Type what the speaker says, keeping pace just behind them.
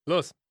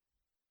Los.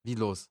 Wie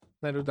los?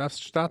 Na, du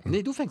darfst starten.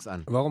 Nee, du fängst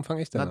an. Warum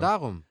fange ich denn Na, an?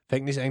 darum.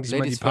 Fängt nicht eigentlich Ladies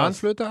mal die first.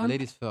 Panflöte an?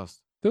 Ladies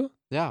first. Du?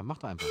 Ja, mach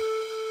doch einfach.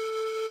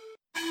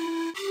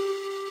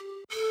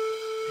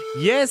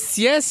 Yes,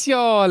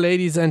 y'all,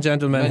 Ladies and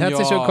Gentlemen. Wenn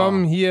Herzlich ja.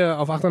 willkommen hier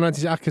auf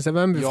 98.8 KISS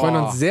FM. Wir Ja. freuen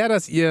uns sehr,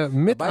 dass ihr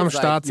mit Dabei am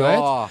Start seid.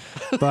 Ja.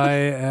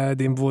 Bei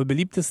dem wohl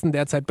beliebtesten,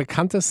 derzeit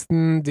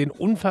bekanntesten, den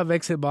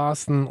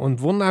unverwechselbarsten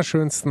und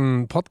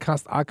wunderschönsten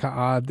Podcast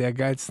aka der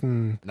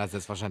geilsten Na,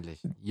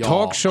 selbstverständlich. Ja.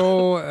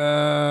 Talkshow,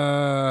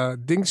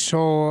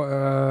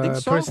 Dingsshow,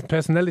 Dingsshow?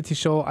 Personality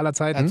Show aller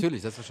Zeiten.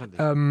 Natürlich,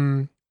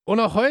 selbstverständlich. Und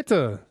auch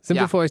heute sind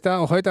Ja. wir für euch da.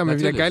 Auch heute haben wir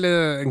wieder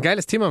Natürlich. ein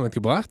geiles Thema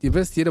mitgebracht. Ihr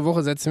wisst, jede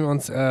Woche setzen wir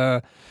uns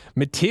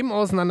mit Themen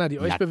auseinander, die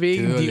euch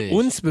bewegen, die Natürlich.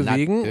 uns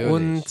bewegen. Natürlich.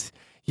 Und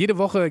jede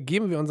Woche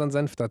geben wir unseren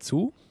Senf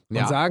dazu und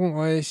Ja. sagen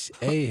euch,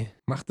 ey,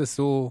 macht es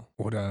so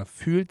oder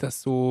fühlt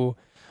das so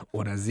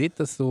oder seht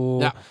das so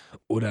Ja.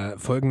 oder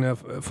folgende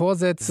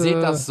Vorsätze. Seht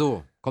das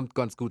so. Kommt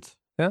ganz gut.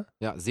 Ja?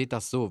 Ja, seht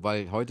das so,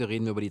 weil heute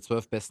reden wir über die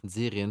 12 besten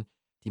Serien,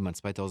 die man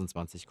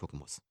 2020 gucken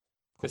muss.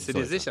 Bist du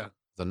dir sicher?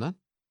 Sondern?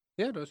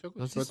 Ja, das ist ja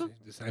gut. Was siehst du?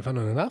 Das ist einfach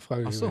nur eine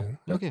Nachfrage Ach so, gewesen.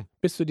 Ja. okay.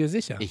 Bist du dir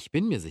sicher? Ich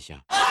bin mir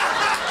sicher.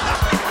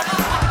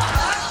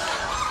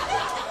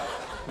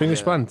 Bin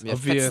gespannt, Mir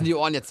ob wir... fetzen die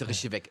Ohren jetzt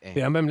richtig weg, ey.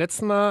 Wir haben beim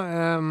letzten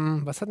Mal,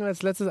 was hatten wir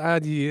als letztes?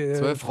 Die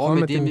 12 Frauen,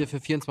 mit denen wir für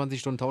 24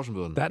 Stunden tauschen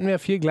würden. Da hatten wir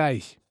viel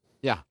gleich.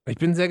 Ja. Ich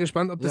bin sehr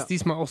gespannt, ob das Ja.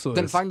 diesmal auch so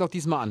Dann ist. fang doch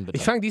diesmal an, bitte.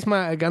 Ich fange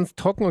diesmal ganz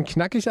trocken und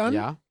knackig an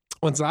Ja,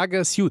 und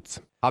sage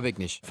Suits. habe ich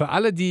nicht. Für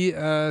alle, die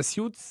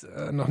Suits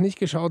noch nicht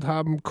geschaut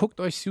haben, guckt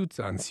euch Suits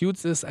an.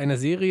 Suits ist eine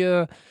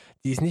Serie,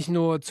 die ist nicht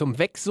nur zum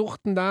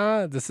Wegsuchten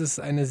da, das ist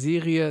eine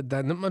Serie,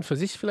 da nimmt man für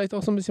sich vielleicht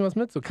auch so ein bisschen was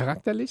mit, so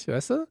charakterlich,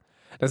 weißt du?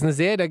 Das ist eine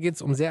Serie, da geht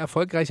es um sehr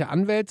erfolgreiche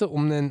Anwälte,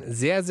 um einen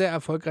sehr, sehr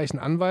erfolgreichen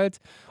Anwalt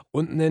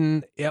und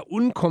einen eher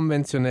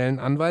unkonventionellen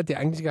Anwalt, der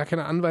eigentlich gar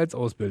keine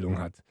Anwaltsausbildung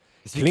hat.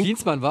 Das ist wie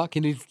Klinsmann war,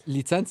 keine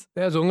Lizenz.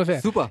 Ja, so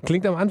ungefähr. Super.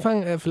 Klingt am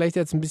Anfang vielleicht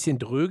jetzt ein bisschen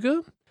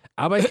dröge,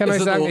 aber ich kann Ist euch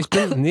es sagen,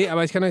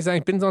 auch.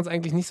 ich bin sonst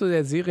eigentlich nicht so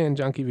der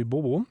Serienjunkie wie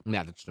Bobo.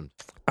 Ja, das stimmt.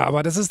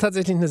 Aber das ist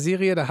tatsächlich eine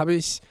Serie, da habe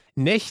ich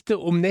Nächte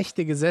um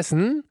Nächte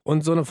gesessen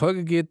und so eine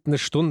Folge geht eine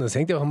Stunde. Das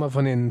hängt ja auch immer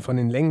von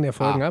den Längen der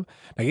Folgen ab.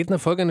 Da geht eine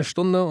Folge eine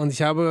Stunde und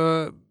ich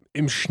habe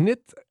im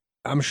Schnitt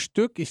am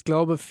Stück, ich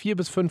glaube, 4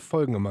 bis 5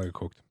 Folgen immer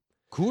geguckt.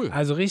 Cool.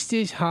 Also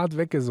richtig hart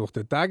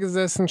weggesuchtet. Da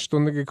gesessen,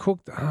 Stunde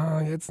geguckt.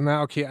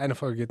 Okay, eine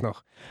Folge geht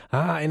noch.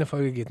 Eine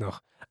Folge geht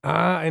noch.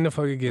 Eine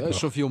Folge geht Das ist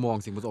noch. schon 4 Uhr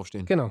morgens, ich muss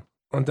aufstehen. Genau.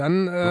 Und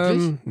dann,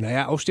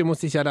 Wirklich? aufstehen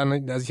musste ich ja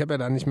dann, also ich habe ja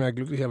dann nicht mehr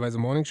glücklicherweise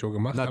Morningshow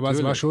gemacht, aber es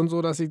war Natürlich. schon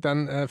so, dass ich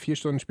dann 4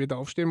 Stunden später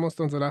aufstehen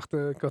musste und so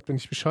dachte, Gott, bin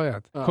ich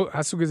bescheuert. Ja.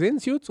 Hast du gesehen,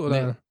 Suits?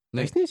 Oder?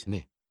 Nee. Echt nicht?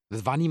 Nee.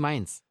 Das war nie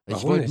meins. Ich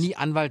Warum wollte nicht? nie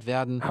Anwalt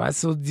werden. Aber es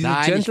ist so diese Nein,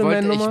 ich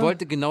Gentleman-Nummer.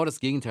 wollte genau das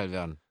Gegenteil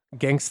werden.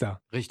 Gangster.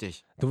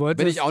 Richtig. Du wolltest,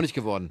 Bin ich auch nicht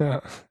geworden.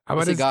 Ja.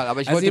 Aber Ist das, egal,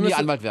 aber ich also wollte ihr nie müsst-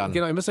 Anwalt werden.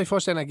 Genau, ihr müsst euch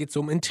vorstellen, da geht es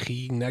um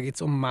Intrigen, da geht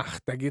es um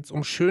Macht, da geht es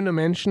um schöne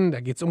Menschen,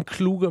 da geht es um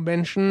kluge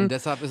Menschen. Und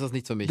deshalb ist das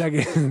nicht für mich. Da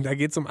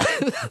geht's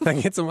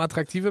um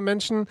attraktive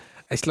Menschen.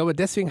 Ich glaube,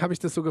 deswegen habe ich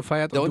das so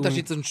gefeiert. Der Und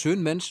Unterschied zwischen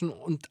schönen Menschen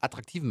und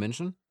attraktiven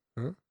Menschen?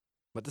 Hm?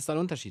 Was ist da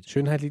der Unterschied?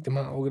 Schönheit liegt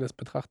immer im Auge des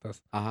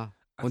Betrachters. Aha.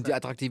 Und die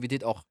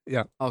Attraktivität auch?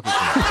 Ja. Okay,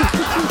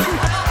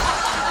 cool.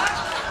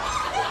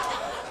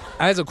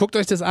 Also, guckt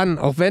euch das an.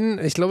 Auch wenn,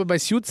 ich glaube, bei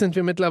Suits sind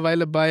wir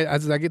mittlerweile bei,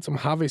 also da geht es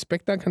um Harvey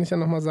Specter, kann ich ja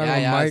nochmal sagen. Ja,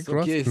 um ja, Mike ist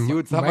okay. Ross.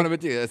 Suits, haben wir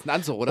damit, ist ein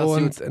Anzug, oder?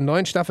 Und Suits.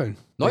 9 Staffeln.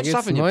 9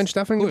 Staffeln gibt's. 9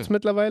 Staffeln Cool. gibt es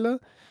mittlerweile.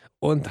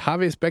 Und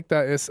Harvey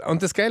Specter ist,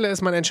 und das Geile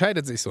ist, man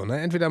entscheidet sich so, ne?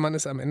 Entweder man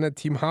ist am Ende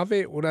Team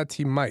Harvey oder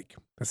Team Mike.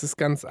 Das ist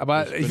ganz,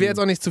 aber ich will jetzt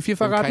auch nicht zu viel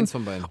verraten. Keins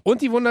von beiden.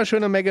 Und die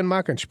wunderschöne Meghan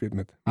Markle spielt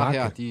mit. Ach Markle.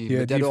 ja, die, Hier,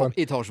 mit der die du von, auch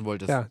eh tauschen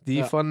wolltest. Ja,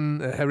 die von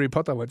Harry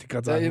Potter wollte ich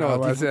gerade Ja, sagen. genau,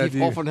 aber die, ist ja die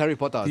Frau von Harry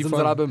Potter. die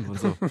Simsalabim und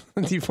so.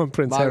 die von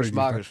Prince Magisch, Harry.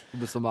 magisch. Du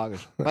bist so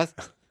magisch. Was?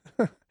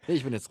 Nee,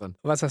 ich bin jetzt dran.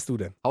 Was hast du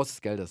denn? Haus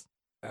des Geldes.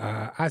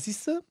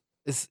 Siehst du?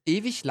 Ist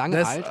ewig lange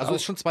Das alt, also auch-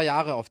 ist schon 2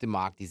 Jahre auf dem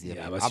Markt, die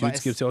Serie. Ja, aber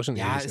Suits gibt's ja auch schon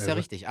Ja, ewig, ist ja also.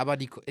 richtig. Aber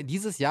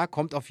dieses Jahr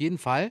kommt auf jeden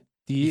Fall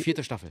die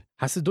 4. Staffel.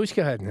 Hast du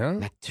durchgehalten, ja?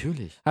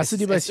 Natürlich. Hast du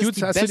dir bei Es ist Suits-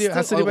 die hast du dir- beste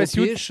hast du dir bei Suits-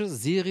 europäische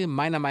Serie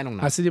meiner Meinung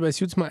nach. Hast du dir bei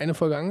Suits mal eine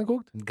Folge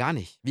angeguckt? Gar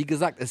nicht. Wie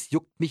gesagt, es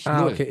juckt mich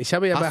null. Okay. Ich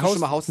habe ja Hast bei du Haus,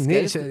 schon mal Haus des nee,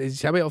 Geldes?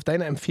 ich habe ja auf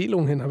deine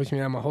Empfehlung hin, habe ich mir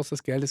ja mal Haus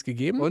des Geldes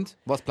gegeben. Und?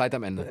 Was bleibt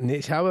am Ende? Nee,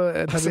 ich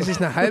habe tatsächlich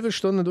eine halbe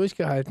Stunde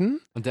durchgehalten.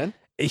 Und dann?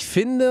 Ich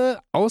finde,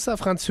 außer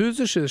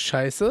französische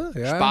Scheiße,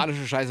 ja,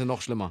 Spanische Scheiße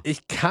noch schlimmer.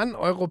 ich kann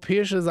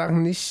europäische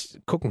Sachen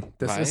nicht gucken.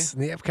 Das Weil? ist,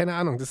 nee, ich habe keine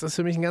Ahnung. Das ist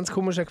für mich ein ganz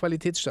komischer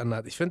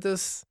Qualitätsstandard. Ich finde,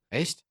 das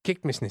Echt?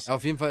 kickt mich nicht.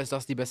 Auf jeden Fall ist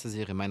das die beste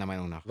Serie, meiner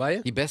Meinung nach.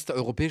 Weil? Die beste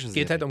europäische Es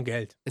Serie. geht halt um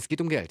Geld. Es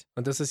geht um Geld.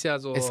 Und das ist ja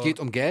so. Es geht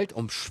um Geld,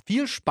 um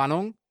viel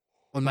Spannung.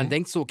 Und man Mhm.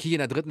 denkt so, okay, in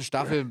der 3.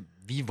 Staffel,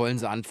 wie wollen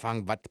sie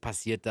anfangen? Was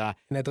passiert da?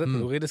 in der 3.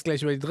 Du redest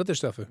gleich über die 3.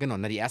 Staffel. Genau,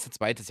 na die 1.,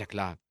 2. ist ja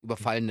klar.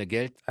 Überfallene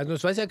Geld. Also,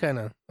 das weiß ja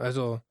keiner.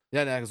 Also.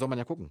 Ja, da soll man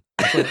ja gucken.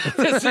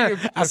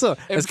 Achso,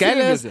 das empfehlen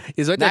Geile wir ist, sie.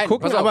 ihr sollt ja Nein,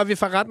 gucken, pass auf. aber wir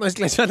verraten euch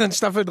gleich, was in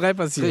Staffel 3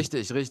 passiert.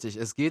 Richtig, richtig.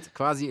 Es geht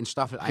quasi in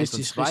Staffel 1 und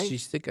Richtig, 2.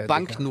 richtig sicker.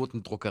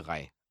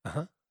 Banknotendruckerei.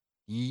 Aha.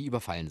 Die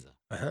überfallen sie.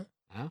 Aha.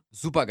 Ja?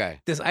 Super geil.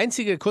 Das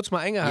Einzige, kurz mal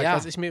eingehakt, Ja.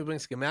 was ich mir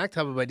übrigens gemerkt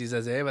habe bei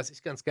dieser Serie, was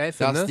ich ganz geil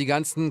finde. Dass die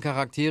ganzen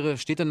Charaktere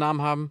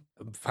Städtenamen haben.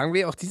 Fangen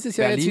wir auch dieses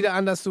Jahr jetzt Berlin. wieder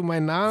an, dass du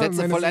meinen Namen...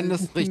 Sätze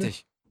vollendest,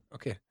 richtig.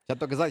 Okay. Ich hab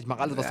doch gesagt, ich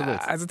mache alles, was du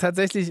willst. Also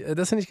tatsächlich,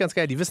 das finde ich ganz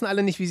geil. Die wissen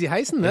alle nicht, wie sie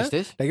heißen, ne?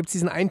 Richtig. Da gibt es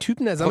diesen einen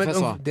Typen, der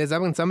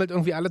sammelt, sammelt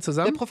irgendwie alle Der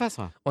zusammen.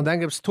 Professor. Und dann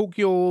gibt es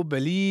Tokio,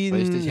 Berlin,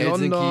 Richtig,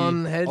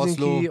 London,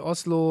 Helsinki,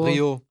 Oslo.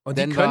 Rio, Und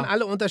die Denver. können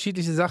alle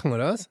unterschiedliche Sachen,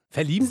 oder was?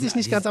 Verlieben sich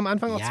nicht ganz am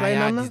Anfang auf zwei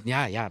einander?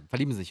 Ja,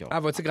 verlieben sich auch.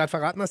 Wolltest du gerade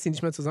verraten, dass die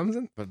nicht mehr zusammen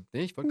sind?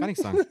 Nee, ich wollte gar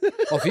nichts sagen.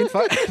 Auf jeden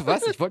Fall,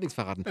 was? Ich wollte nichts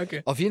verraten.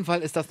 Okay. Auf jeden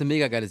Fall ist das eine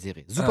mega geile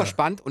Serie. Super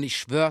spannend und ich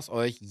schwör's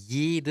euch,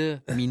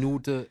 jede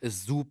Minute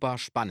ist super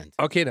spannend.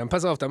 Okay, dann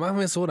pass auf, dann machen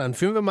wir es so. Dann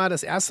führen wir mal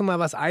das erste Mal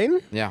was ein.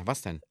 Ja,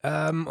 was denn?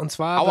 Und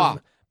zwar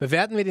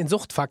bewerten wir den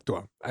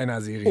Suchtfaktor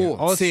einer Serie.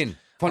 Oh, 10.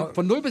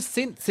 Von 0 bis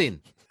 10, 10.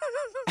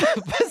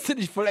 Was sind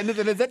nicht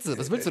vollendete Sätze?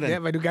 Was willst du denn?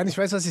 Ja, weil du gar nicht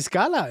weißt, was die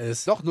Skala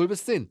ist. Doch, 0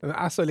 bis 10.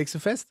 Achso, legst du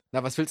fest?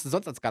 Na, was willst du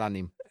sonst als Skala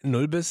nehmen?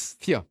 0 bis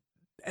 4.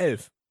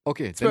 11.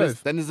 Okay,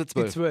 12. Dann ist es Die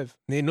 12. 12.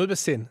 Nee, 0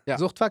 bis 10. Ja.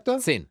 Suchtfaktor?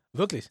 10.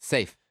 Wirklich?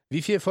 Safe.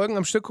 Wie viele Folgen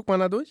am Stück guckt man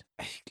da durch?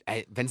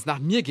 Wenn es nach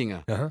mir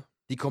ginge, Aha.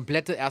 die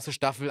komplette erste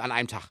Staffel an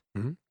einem Tag.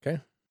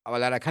 Okay. Aber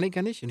leider kann ich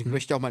ja nicht. Und ich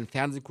möchte auch meinen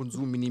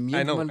Fernsehkonsum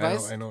minimieren, wie man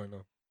weiß. I know.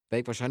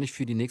 Werde ich wahrscheinlich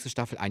für die nächste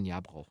Staffel ein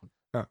Jahr brauchen.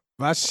 Ja.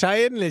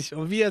 Wahrscheinlich.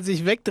 Und wie er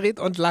sich wegdreht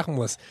und lachen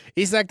muss.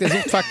 Ich sag, der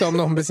Suchtfaktor, um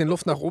noch ein bisschen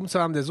Luft nach oben zu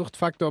haben, der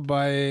Suchtfaktor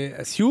bei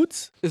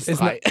Suits Ist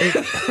 3.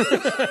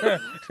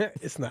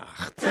 Ist eine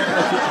 8.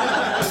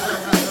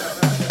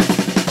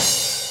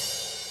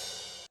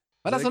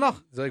 Was hast du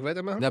noch? Soll ich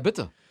weitermachen? Na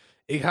bitte.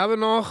 Ich habe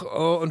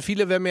noch, und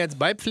viele werden mir jetzt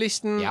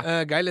beipflichten,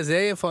 geile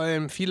Serie, vor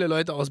allem viele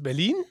Leute aus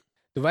Berlin.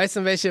 Du weißt,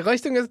 in welche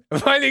Richtung es ist?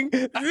 Vor allen Dingen,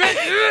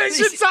 ich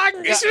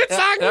würde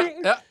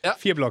sagen, Ja.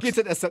 4 Blocks.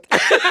 GZSZ.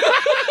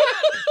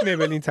 Nee,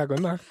 Berlin Tag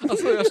und Nacht.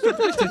 Achso, ja, stimmt,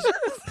 richtig.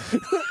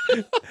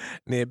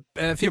 Nee,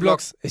 4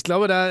 Blocks. Ich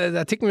glaube,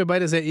 da ticken wir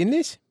beide sehr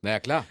ähnlich. Naja,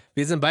 klar.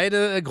 Wir sind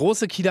beide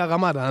große Kida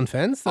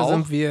Ramadan-Fans. Da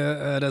sind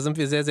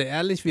wir sehr, sehr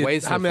ehrlich. Wir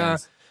haben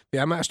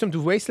ja, stimmt,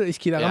 du Wastel, ich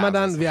Kida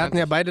Ramadan. Wir hatten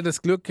ja beide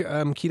das Glück,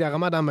 Kida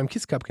Ramadan beim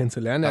Kiss Cup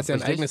kennenzulernen. Der hat ja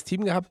ein eigenes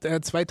Team gehabt,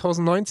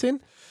 2019.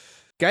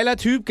 Geiler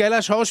Typ,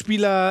 geiler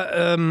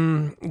Schauspieler,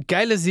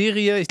 geile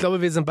Serie. Ich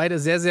glaube, wir sind beide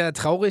sehr, sehr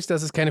traurig,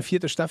 dass es keine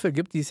 4. Staffel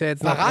gibt. Die ist ja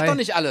jetzt nach Verrat doch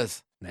nicht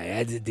alles.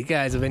 Naja, Dicker,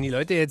 also wenn die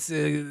Leute jetzt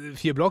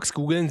 4 Blogs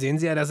googeln, sehen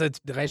sie ja, dass es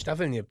 3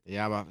 Staffeln gibt.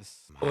 Ja, aber...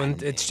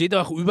 Und es steht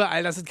auch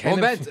überall, dass es keine...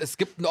 Moment, es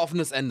gibt ein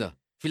offenes Ende.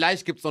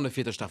 Vielleicht gibt es noch eine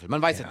 4. Staffel.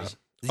 Man weiß es nicht.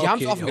 Sie haben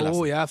es offen gelassen.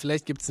 Oh ja,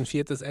 vielleicht gibt es ein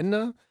 4.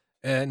 Ende.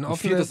 Ein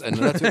offenes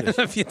Ende, natürlich.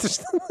 4.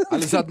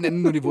 Alles hat ein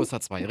Ende, nur die Wurst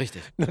hat 2,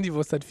 richtig. Nur die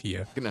Wurst hat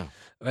 4. Genau.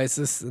 Weil es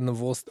ist eine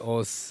Wurst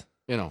aus...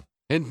 Genau.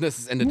 Hinten ist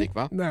das Ende dick,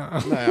 wa? Naja.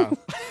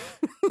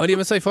 Und ihr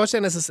müsst euch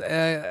vorstellen, es ist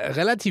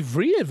relativ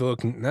real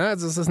wirkend, ne?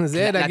 Also es ist eine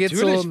Serie, da geht es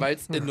so... Natürlich, weil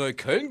es in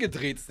Neukölln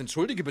gedreht ist.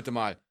 Entschuldige bitte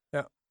mal.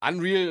 Ja.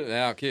 Unreal,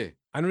 ja, okay.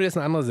 Unreal ist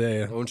eine andere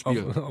Serie. Und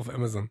Spiel. Auf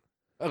Amazon.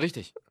 Ja,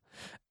 richtig.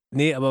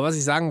 Nee, aber was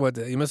ich sagen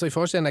wollte, ihr müsst euch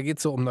vorstellen, da geht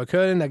es so um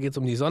Neukölln, da geht es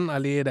um die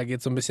Sonnenallee, da geht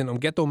es so ein bisschen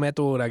um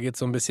Ghetto-Metto, da geht es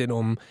so ein bisschen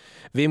um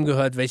wem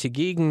gehört welche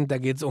Gegend, da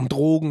geht es um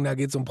Drogen, da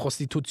geht es um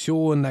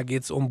Prostitution, da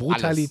geht es um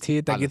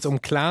Brutalität, da geht es um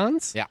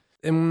Clans. Ja.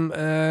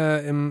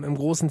 Im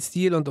großen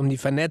Stil und um die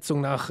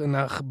Vernetzung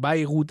nach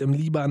Beirut im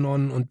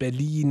Libanon und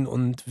Berlin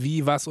und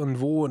wie, was und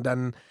wo und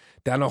dann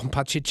da noch ein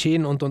paar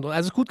Tschetschenen und.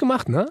 Also ist gut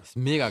gemacht, ne? Ist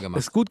mega gemacht.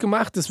 Ist gut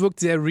gemacht, es wirkt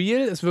sehr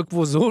real, es wirkt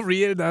wohl so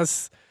real,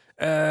 dass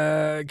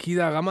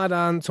Kida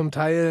Ramadan zum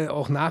Teil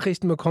auch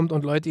Nachrichten bekommt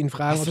und Leute ihn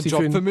fragen, ob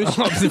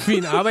sie für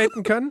ihn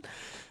arbeiten können.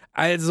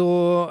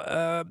 Also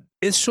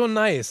ist schon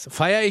nice.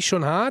 Feiere ich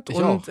schon hart. Ich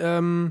und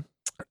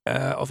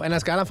auch. Auf einer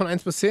Skala von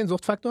 1 bis 10,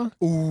 Suchtfaktor?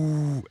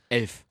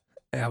 11.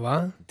 Ja,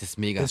 war? Das ist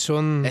mega. Ist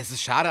schon. Es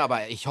ist schade,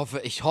 aber ich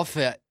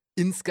hoffe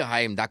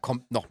insgeheim, da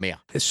kommt noch mehr.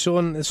 Ist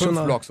schon. 5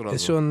 Vlogs oder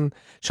ist so. Schon.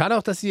 Schade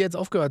auch, dass sie jetzt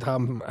aufgehört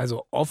haben.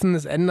 Also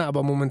offenes Ende,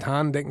 aber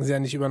momentan denken sie ja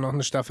nicht über noch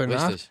eine Staffel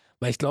nach. Richtig.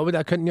 Weil ich glaube,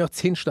 da könnten die auch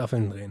 10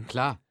 Staffeln drehen.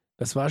 Klar.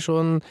 Das war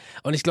schon.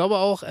 Und ich glaube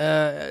auch,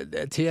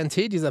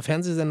 TNT, dieser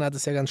Fernsehsender, hat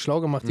es ja ganz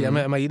schlau gemacht. Die haben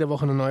ja immer jede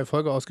Woche eine neue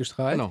Folge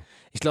ausgestrahlt. Genau.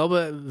 Ich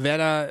glaube, wäre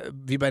da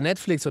wie bei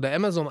Netflix oder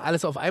Amazon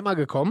alles auf einmal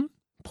gekommen,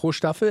 pro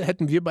Staffel,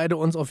 hätten wir beide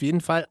uns auf jeden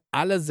Fall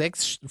alle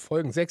 6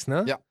 Folgen, 6,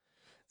 ne? Ja.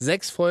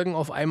 6 Folgen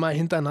auf einmal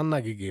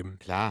hintereinander gegeben.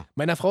 Klar.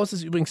 Meiner Frau ist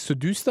es übrigens zu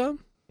düster.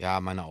 Ja,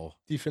 meine auch.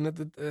 Die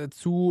findet es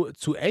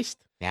zu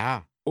echt.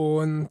 Ja.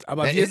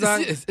 Aber wir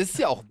sagen. Es ist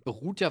ja auch,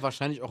 beruht ja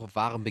wahrscheinlich auch auf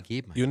wahren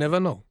Begebenheiten. You never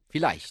know.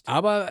 Vielleicht.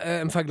 Aber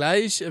im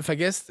Vergleich,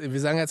 vergesst, wir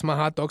sagen jetzt mal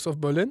Hard Dogs of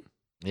Berlin.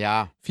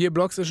 Ja. 4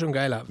 Blocks ist schon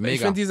geiler. Mega. Ich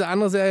finde diese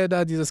andere Serie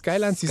da, diese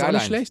Skylines, die ist auch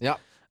nicht schlecht. Ja.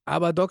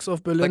 Aber Dogs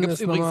of Berlin Da gibt es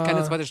ist übrigens nochmal,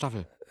 keine 2.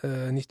 Staffel.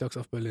 nicht Dogs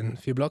of Berlin.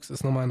 4 Blocks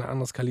ist nochmal ein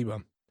anderes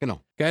Kaliber.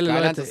 Genau. Geile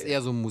Skylands Leute. ist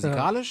eher so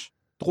musikalisch,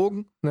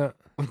 Drogen. Ja.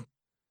 Und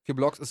 4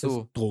 Blocks ist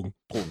so Drogen.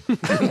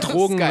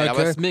 Drogen. Geil, aber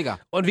okay. ist mega.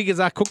 Und wie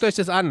gesagt, guckt euch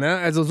das an. Ne?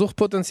 Also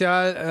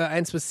Suchtpotenzial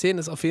 1 bis 10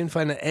 ist auf jeden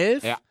Fall eine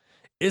 11. Ja.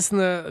 Ist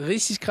eine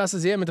richtig krasse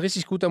Serie mit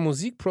richtig guter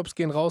Musik. Props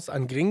gehen raus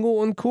an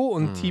Gringo und Co.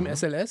 und Team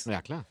SLS.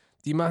 Ja, klar.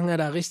 Die machen ja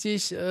da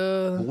richtig.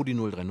 Brody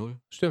 030.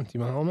 Stimmt, die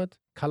machen auch mit.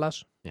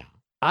 Kalasch. Ja.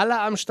 Alle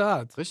am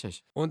Start.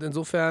 Richtig. Und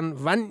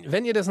insofern,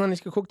 wenn ihr das noch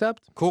nicht geguckt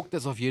habt, Guckt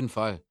es auf jeden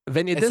Fall.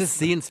 wenn ihr Es ist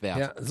sehenswert.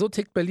 Ja, so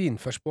tickt Berlin,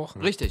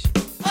 versprochen. Richtig.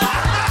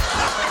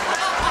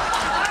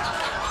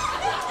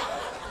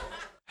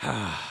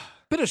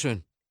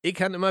 Bitteschön. Ich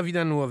kann immer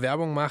wieder nur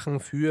Werbung machen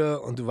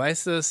für, und du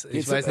weißt es,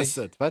 ich weiß nicht.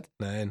 Was?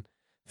 Nein.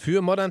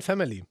 Für Modern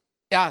Family.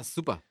 Ja,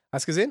 super.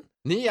 Hast du gesehen?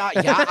 Nee, ja,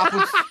 ab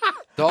und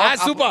doch,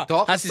 super.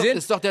 Doch, Hast du ist, gesehen?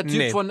 ist doch der Typ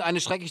Nee. von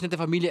Eine schrecklich nette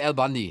Familie, Al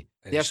Bundy.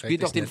 Der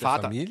spielt doch den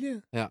Vater.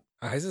 Familie? Ja.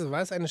 Heißt es,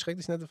 war es eine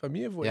schrecklich nette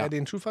Familie, wo Ja. er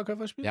den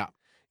Schuhverkäufer spielt? Ja.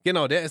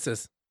 Genau, der ist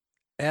es.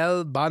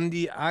 Al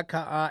Bundy,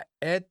 aka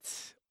Ed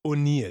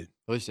O'Neill.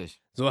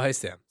 Richtig. So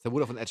heißt er. Ist der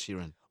Bruder von Ed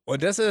Sheeran.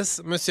 Und das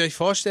ist, müsst ihr euch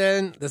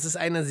vorstellen, das ist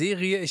eine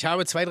Serie, ich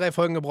habe 2, 3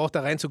 Folgen gebraucht,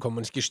 da reinzukommen.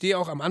 Und ich gestehe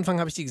auch, am Anfang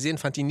habe ich die gesehen,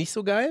 fand die nicht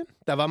so geil.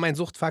 Da war mein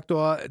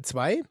Suchtfaktor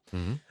 2.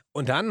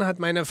 Und dann hat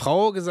meine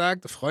Frau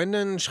gesagt,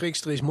 Freundin,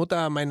 Schrägstrich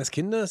Mutter meines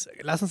Kindes,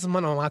 lass uns das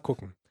mal nochmal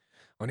gucken.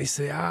 Und ich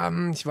so, ja,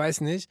 ich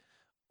weiß nicht.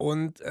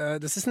 Und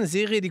das ist eine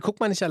Serie, die guckt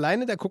man nicht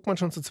alleine, da guckt man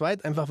schon zu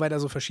zweit, einfach weil da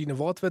so verschiedene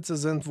Wortwitze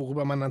sind,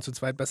 worüber man dann zu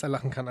zweit besser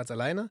lachen kann als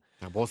alleine.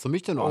 Da brauchst du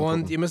mich denn noch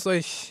angucken. Und ihr müsst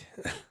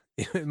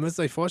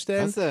euch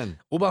vorstellen, Was denn?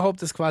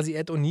 Oberhaupt ist quasi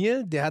Ed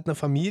O'Neill, der hat eine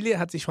Familie,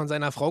 hat sich von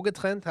seiner Frau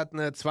getrennt, hat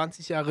eine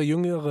 20 Jahre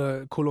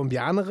jüngere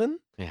Kolumbianerin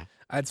Ja.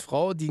 als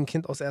Frau, die ein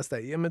Kind aus erster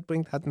Ehe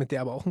mitbringt, hat mit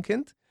der aber auch ein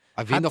Kind.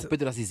 Erwähn doch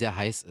bitte, dass sie sehr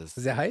heiß ist.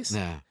 Sehr heiß.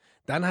 Ja.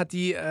 Dann hat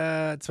die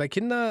 2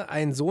 Kinder,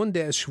 einen Sohn,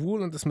 der ist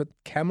schwul und ist mit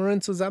Cameron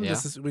zusammen. Ja.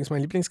 Das ist übrigens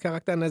mein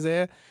Lieblingscharakter in der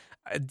Serie.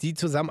 Die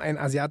zusammen ein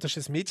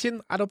asiatisches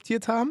Mädchen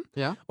adoptiert haben.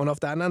 Ja? Und auf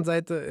der anderen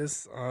Seite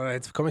ist,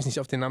 jetzt komme ich nicht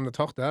auf den Namen der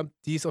Tochter,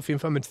 die ist auf jeden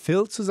Fall mit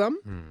Phil zusammen.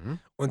 Mhm.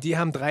 Und die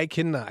haben 3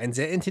 Kinder. Ein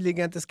sehr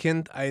intelligentes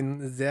Kind,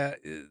 ein sehr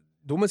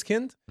dummes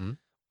Kind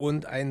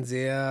und ein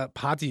sehr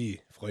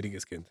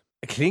partyfreudiges Kind.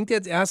 Klingt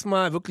jetzt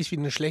erstmal wirklich wie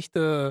eine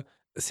schlechte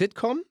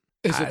Sitcom.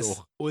 Ist es ist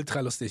auch. ultra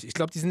lustig. Ich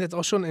glaube, die sind jetzt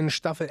auch schon in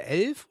Staffel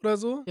 11 oder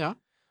so. Ja.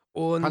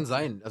 Und, Kann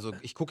sein. Also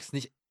ich gucke es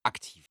nicht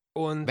aktiv.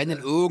 Und, Wenn denn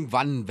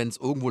irgendwann, wenn es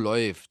irgendwo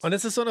läuft. und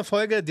es ist so eine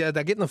Folge,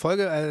 da geht eine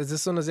Folge, es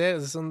ist so eine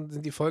Serie,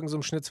 sind die Folgen so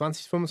im Schnitt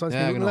 20, 25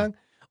 Ja, Minuten genau. lang.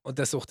 Und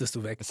das suchtest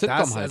du weg. Sitcom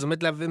Das, halt. also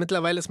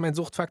mittlerweile ist mein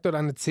Suchtfaktor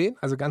dann eine 10,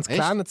 also ganz klar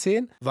Echt? eine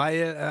 10,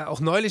 weil auch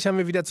neulich haben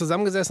wir wieder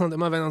zusammengesessen und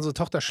immer wenn unsere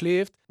Tochter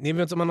schläft, nehmen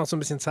wir uns immer noch so ein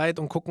bisschen Zeit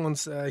und gucken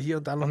uns hier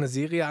und da noch eine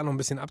Serie an, um ein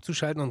bisschen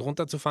abzuschalten und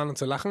runterzufahren und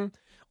zu lachen.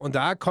 Und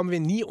da kommen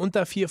wir nie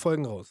unter 4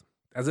 Folgen raus.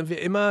 Da sind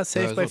wir immer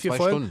safe so bei 4 2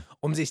 Folgen, Stunden.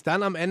 um sich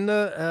dann am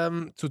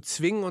Ende zu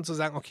zwingen und zu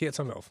sagen, okay, jetzt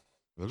hören wir auf.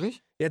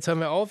 Wirklich? Jetzt hören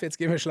wir auf, jetzt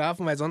gehen wir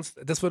schlafen, weil sonst,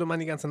 das würde man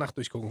die ganze Nacht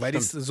durchgucken, weil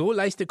das so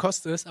leichte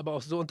Kost ist, aber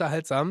auch so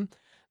unterhaltsam.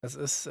 Das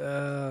ist,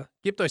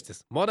 gebt euch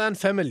das. Modern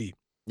Family.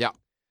 Ja.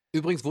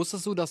 Übrigens,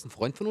 wusstest du, dass ein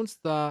Freund von uns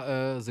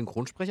da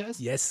Synchronsprecher ist?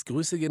 Yes,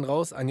 Grüße gehen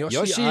raus an Yoshi,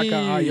 Yoshi,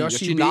 aka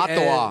Yoshi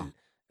Yoshinator. BL.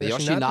 Der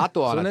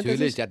Yoshinator, So nennt er natürlich.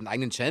 sich? Der hat einen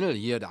eigenen Channel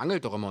hier, der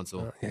angelt doch immer und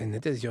so. Ja,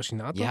 nennt er sich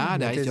Yoshinator? Ja,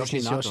 der Nennt heißt er sich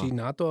nicht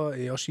Yoshinator. Yoshinator,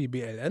 Yoshi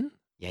BLN?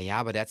 Ja,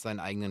 aber der hat seinen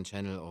eigenen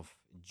Channel auf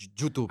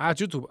YouTube. Ah,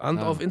 YouTube. Und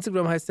Ja. auf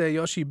Instagram heißt der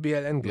Yoshi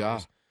BLN, glaube Ja.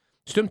 ich.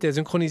 Stimmt, der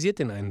synchronisiert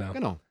den einen da.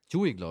 Genau.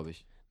 Dewey, glaube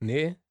ich.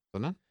 Nee,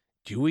 Sondern?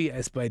 Dewey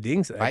ist bei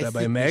Dings, Alter, Weiß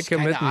bei ich nicht,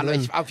 Malcolm keine Ahnung.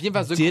 mittendrin. Auf jeden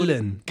Fall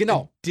Dylan.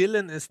 Genau.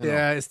 Dylan ist Genau.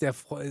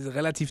 der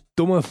relativ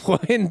dumme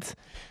Freund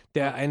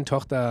der einen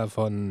Tochter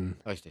von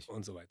Richtig.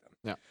 und so weiter.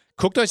 Ja.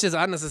 Guckt euch das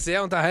an, es ist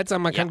sehr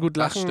unterhaltsam, man Ja, kann gut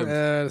das lachen. stimmt.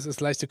 Das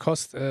ist leichte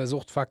Kost,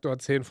 Suchtfaktor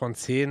 10 von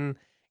 10.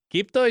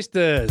 Gebt euch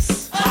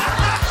das.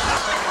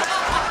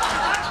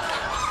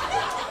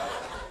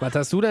 Was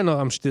hast du denn noch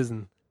am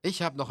Stissen?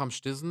 Ich habe noch am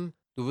Stissen,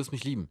 du wirst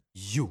mich lieben.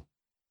 You.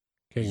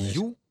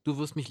 Du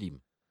wirst mich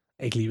lieben.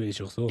 Ich liebe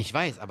dich auch so. Ich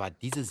weiß, aber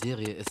diese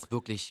Serie ist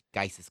wirklich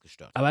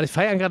geistesgestört. Aber die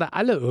feiern gerade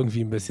alle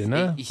irgendwie ein bisschen,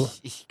 ne?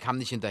 Ich kam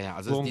nicht hinterher.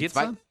 Also Worum die geht's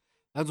da?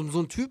 Also so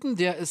ein Typen,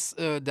 der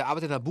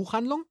arbeitet in der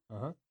Buchhandlung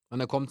Aha, und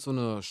da kommt so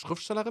eine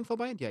Schriftstellerin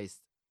vorbei, die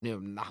heißt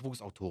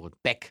Nachwuchsautorin,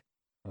 Beck.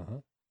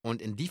 aha.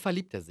 Und in die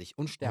verliebt er sich,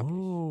 unsterblich.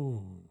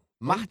 Oh.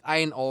 Macht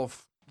einen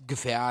auf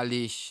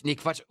gefährlich, nee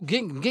Quatsch,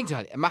 im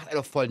Gegenteil, er macht einen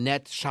auf voll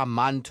nett,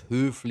 charmant,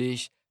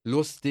 höflich,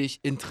 lustig,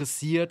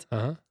 interessiert,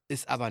 Aha.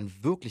 ist aber in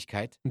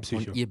Wirklichkeit Ein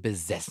Psycho. von ihr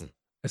besessen.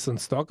 Ist so ein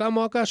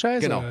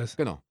Stalker-Morker-Scheiß? Genau, oder was?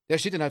 genau. Der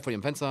steht dann halt vor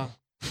ihrem Fenster,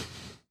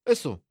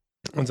 ist so.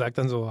 Und sagt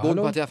dann so, hallo?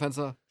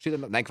 Wohnparterrefenster, steht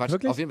dann, nein Quatsch,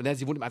 Wirklich? auf jeden Fall,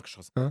 sie wohnt im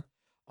Erdgeschoss. Ja.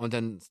 Und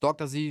dann stalkt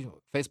er sie,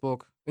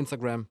 Facebook,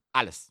 Instagram,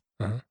 alles.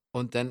 Aha.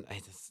 Und dann,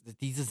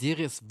 diese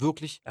Serie ist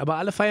wirklich Aber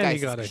alle feiern die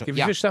gerade. Geistesgestört. Wie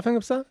Ja. viele Staffeln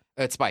gibt's da?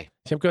 2.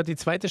 Ich habe gehört, die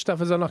zweite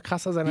Staffel soll noch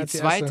krasser sein Die als die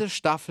zweite erste.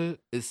 Staffel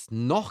ist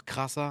noch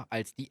krasser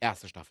als die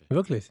erste Staffel.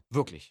 Wirklich?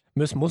 Wirklich.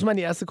 Muss man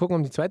die erste gucken,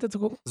 um die zweite zu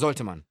gucken?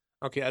 Sollte man.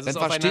 Okay, also Dann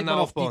versteht man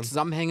auch die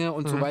Zusammenhänge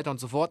und so weiter und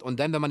so fort. Und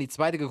dann, wenn man die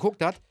zweite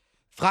geguckt hat,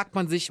 fragt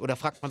man sich oder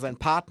fragt man seinen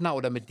Partner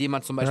oder mit dem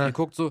man zum Beispiel Ja.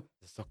 guckt, so,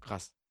 das ist doch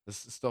krass.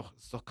 Das ist doch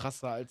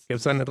krasser als. Gibt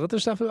es da eine dritte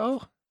Staffel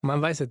auch?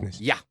 Man weiß es nicht.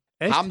 Ja,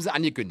 Echt? haben sie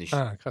angekündigt.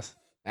 Ah, krass.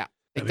 Ja.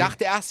 Ich Ja,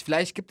 dachte erst,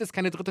 vielleicht gibt es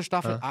keine dritte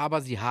Staffel, Ah.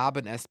 aber sie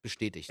haben es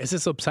bestätigt. Ist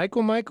es so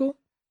Psycho, Maiko?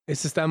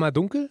 Ist es da immer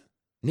dunkel?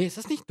 Nee, es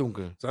ist nicht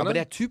dunkel. Sondern? Aber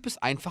der Typ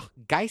ist einfach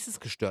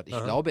geistesgestört. Ich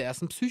Aha. glaube, er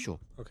ist ein Psycho.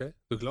 Okay.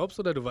 Du glaubst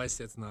oder du weißt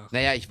jetzt nach?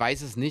 Naja, ich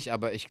weiß es nicht,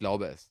 aber ich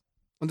glaube es.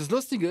 Und das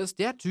Lustige ist,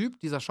 der Typ,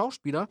 dieser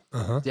Schauspieler,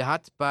 der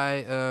hat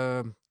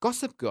bei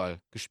Gossip Girl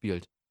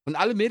gespielt. Und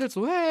alle Mädels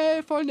so,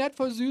 hey, voll nett,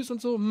 voll süß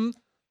und so.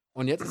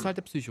 Und jetzt ist halt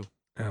der Psycho.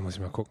 Ja, muss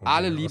ich mal gucken.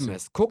 Alle lieben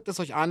es. Guckt es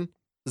euch an.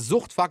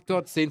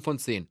 Suchtfaktor 10 von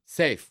 10.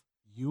 Safe.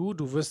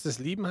 Du wirst es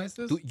lieben, heißt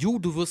es?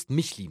 Du wirst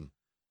mich lieben.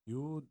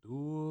 Du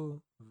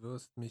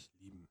wirst mich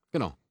lieben.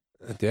 Genau.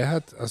 Der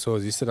hat, achso,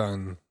 siehst du da,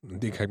 an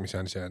den kann ich mich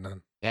ja nicht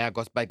erinnern. Ja,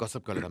 bei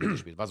Gossip Girl hat er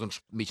mitgespielt. War so ein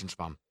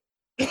Mädchenschwarm.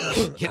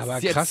 Aber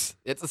krass.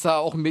 Jetzt ist er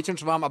auch ein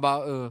Mädchenschwarm,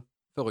 aber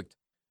verrückt.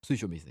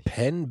 Psychomäßig.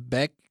 Penn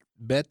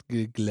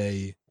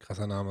Badgley.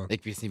 Krasser Name.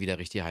 Ich weiß nicht, wie der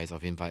richtig heißt.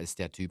 Auf jeden Fall ist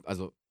der Typ.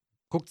 Also,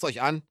 guckt es euch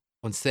an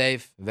und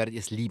safe werdet ihr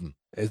es lieben.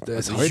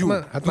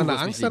 Hat man da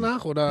Angst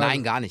danach? Oder?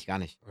 Nein, gar nicht.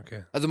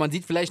 Okay. Also, man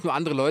sieht vielleicht nur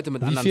andere Leute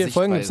mit anderen Wie viele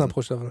Folgen gibt es Sichtweisen. noch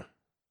pro Staffel?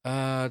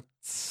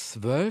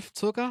 12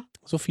 circa?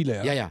 So viele,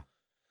 ja. Ja.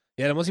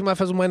 Ja, da muss ich mal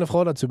versuchen, meine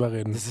Frau dazu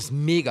überreden. Das ist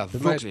mega, Bin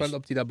mal wirklich. gespannt,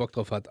 ob die da Bock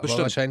drauf hat. Aber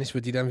Bestimmt. wahrscheinlich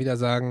wird die dann wieder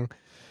sagen,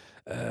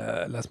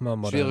 lass mal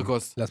Schwere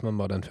Kost.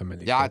 Modern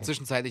Family. Ja, gucken.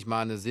 zwischenzeitlich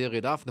mal eine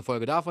Serie davon, eine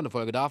Folge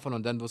davon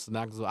und dann wirst du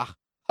merken so, ach,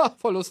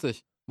 voll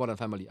lustig. Modern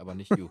Family, aber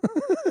nicht you.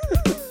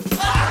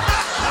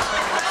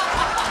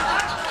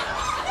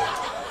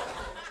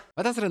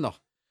 Was hast du denn noch?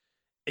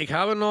 Ich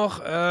habe noch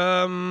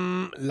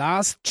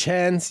Last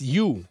Chance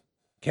You.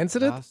 Kennst du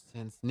das? Last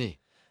Chance? Nee.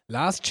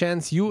 Last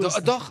Chance You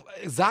ist... Doch,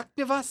 sagt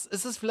mir was?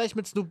 Ist es vielleicht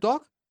mit Snoop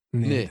Dogg?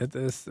 Nee.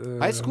 Das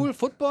ist... Highschool,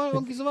 Football,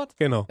 irgendwie sowas?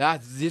 Genau. Ja,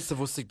 siehst du,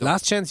 wusste ich doch.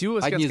 Last Chance You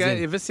ist Hab ich ganz nie geil.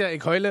 gesehen. Ihr wisst ja,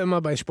 ich heule immer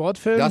bei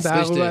Sportfilmen. Das ist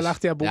Darüber richtig.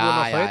 lacht ja Bobo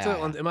Ja, noch heute. ja.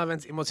 Und immer, wenn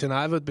es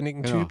emotional wird, bin ich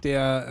ein Genau. Typ,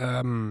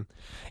 der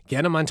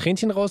gerne mal ein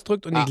Tränchen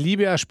rausdrückt. Und ich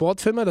liebe ja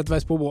Sportfilme, das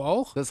weiß Bobo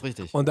auch. Das ist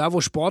richtig. Und da, wo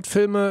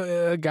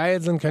Sportfilme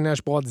geil sind, können ja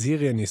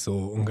Sportserien nicht so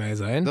ungeil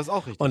sein. Das ist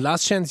auch richtig. Und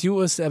Last Chance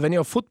You ist, wenn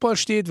ihr auf Football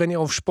steht, wenn ihr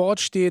auf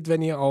Sport steht,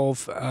 wenn ihr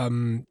auf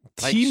Team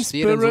Ich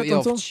stehe dann Spirit eher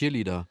und so. auf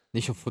Cheerleader,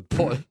 nicht auf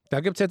Football.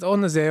 Da gibt es jetzt auch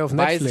eine Serie auf Weiß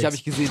Netflix. ich, habe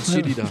ich gesehen,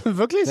 Cheerleader.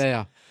 Wirklich?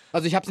 Ja.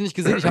 Also ich habe sie nicht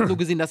gesehen, ich habe nur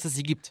gesehen, dass es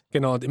sie gibt.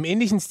 Genau, und im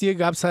ähnlichen Stil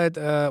gab es halt,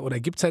 oder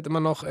gibt es halt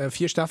immer noch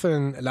 4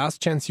 Staffeln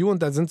Last Chance You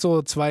und da sind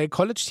so 2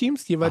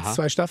 College-Teams, jeweils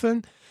 2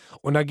 Staffeln.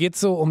 Und da geht es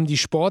so um die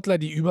Sportler,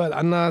 die überall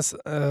anders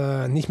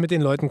nicht mit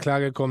den Leuten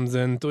klargekommen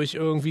sind, durch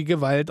irgendwie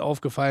Gewalt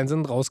aufgefallen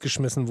sind,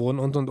 rausgeschmissen wurden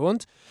und.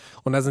 Und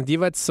da sind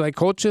jeweils 2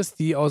 Coaches,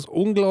 die aus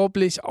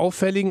unglaublich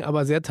auffälligen,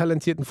 aber sehr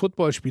talentierten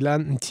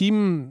Footballspielern ein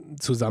Team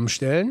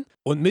zusammenstellen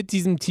und mit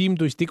diesem Team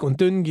durch dick und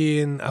dünn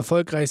gehen,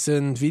 erfolgreich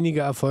sind,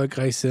 weniger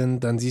erfolgreich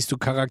sind. Dann siehst du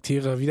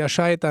Charaktere wieder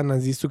scheitern, dann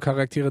siehst du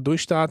Charaktere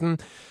durchstarten.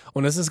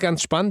 Und das ist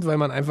ganz spannend, weil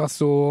man einfach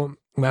so,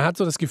 man hat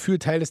so das Gefühl,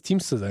 Teil des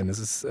Teams zu sein. Das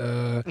ist,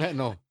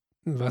 No.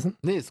 was denn?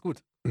 Nee, ist gut.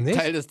 Nicht?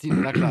 Teil des Teams,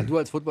 na klar. Du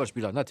als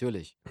Footballspieler,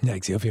 natürlich. Ja,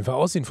 ich sehe auf jeden Fall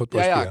aus wie ein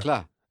Footballspieler. Ja,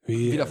 klar.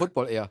 Wie, Wieder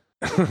Football eher.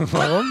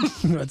 warum?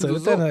 Was soll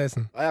das So. denn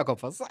heißen?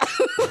 Eierkopf, was?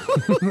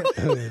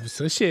 Bist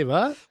du schön,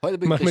 wa? Heute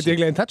bin Mach ich mit dir richtig.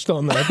 gleich einen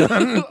Touchdown,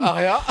 Alter. Ach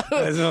ja?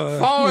 Also,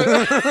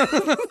 Faul.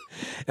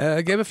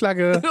 gelbe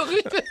Flagge.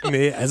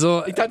 Nee,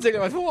 also Ich tanze dir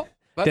gleich mal vor.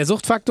 Was? der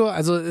Suchtfaktor,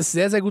 also ist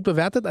sehr, sehr gut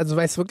bewertet. Also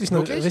weil es wirklich eine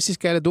Wirklich? richtig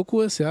geile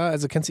Doku ist, ja.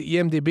 Also kennst du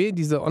IMDb,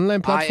 diese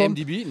Online-Plattform?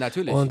 IMDb,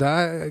 natürlich. Und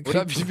da,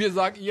 Oder wie wir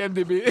sagen,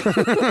 IMDb.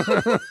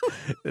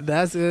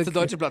 da ist, Das ist eine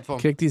deutsche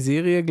Plattform. kriegt die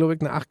Serie, glaube ich,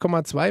 eine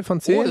 8,2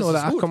 von 10 Oh, das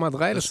oder ist gut. 8,3. Das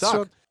Das ist ist stark.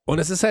 schon. Und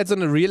es ist halt so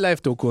eine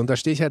Real-Life-Doku und da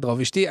stehe ich halt drauf.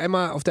 Ich stehe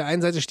einmal, auf der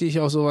einen Seite stehe ich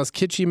auf sowas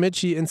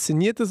Kitschy-Mitschy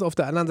Inszeniertes, auf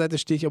der anderen Seite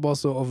stehe ich aber auch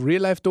so auf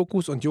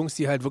Real-Life-Dokus und Jungs,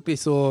 die halt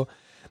wirklich so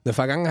eine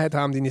Vergangenheit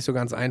haben, die nicht so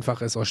ganz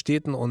einfach ist, aus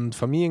Städten und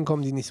Familien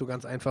kommen, die nicht so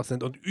ganz einfach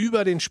sind und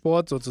über den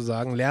Sport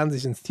sozusagen lernen,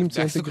 sich ins Team zu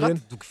Merkst du integrieren.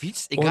 grad? Du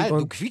quietschst, egal, Und-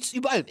 du quietschst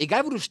überall.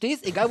 Egal, wo du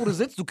stehst, egal, wo du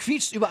sitzt, du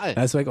quietschst überall.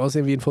 Das wird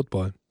aussehen wie ein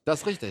Football.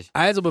 Das ist richtig.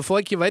 Also, bevor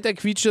ich hier weiter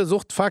quietsche,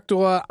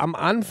 Suchtfaktor am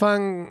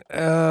Anfang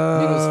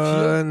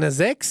 -4? eine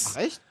 6.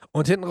 Ach, echt?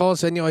 Und hinten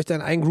raus, wenn ihr euch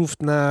dann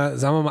eingrooft, eine,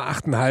 sagen wir mal,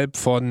 8,5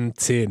 von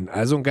 10.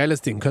 Also ein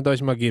geiles Ding, könnt ihr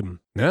euch mal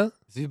geben. Ne?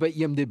 Das ist wie bei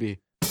IMDb.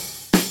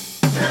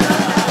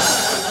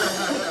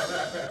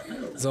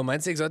 So,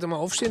 meinst du, ich sollte mal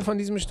aufstehen von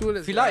diesem Stuhl?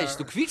 Das- Vielleicht,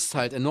 du quietschst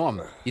halt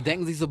enorm. Die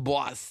denken sich so,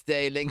 boah,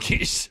 stay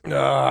lenkig.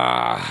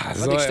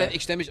 So,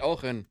 Ich stell mich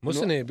auch hin.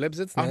 musst du nicht, bleib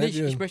sitzen. Ach ne? nicht,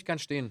 ich möchte gern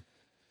stehen.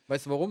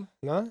 Weißt du warum?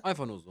 Na?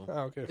 Einfach nur so.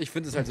 Ah, okay. Ich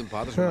finde es halt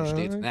sympathisch, wenn man Ja,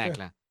 steht. okay. Na ja,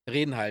 klar.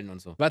 Reden halten und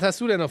so. Was hast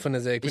du denn noch für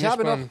eine Serie? Ich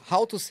habe noch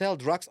How to Sell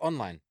Drugs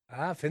Online.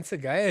 Findest du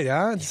geil,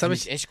 ja? Das habe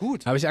Find ich, echt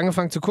gut. hab ich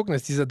angefangen zu gucken.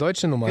 Das ist diese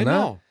deutsche Nummer, ne?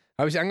 Genau.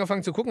 Habe ich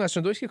angefangen zu gucken? Hast du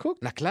schon durchgeguckt?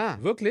 Na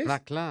klar. Wirklich? Na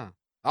klar.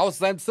 Aus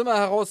seinem Zimmer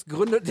heraus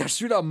gründet der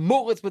Schüler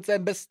Moritz mit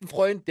seinem besten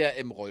Freund, der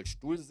im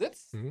Rollstuhl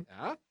sitzt,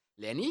 ja,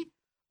 Lenny,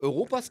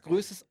 Europas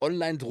größtes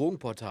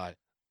Online-Drogenportal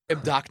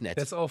im Darknet.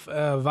 Das ist auf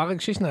wahre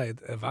Geschichten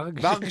halt.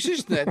 Wahre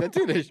Geschichten halt,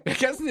 natürlich. Wer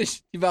kennt's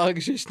nicht? Die wahre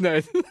Geschichten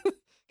halt.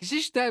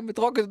 Geschichten halt mit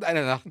Rocket und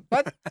einer Nacht.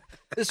 Was?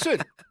 Ist schön.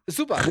 Ist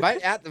super.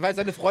 Weil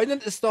seine Freundin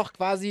ist doch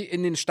quasi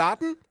in den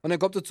Staaten und dann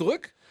kommt er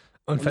zurück.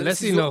 Und dann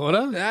verlässt ist sie ihn so, noch,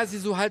 oder? Ja, sie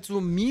so halt so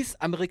mies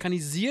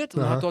amerikanisiert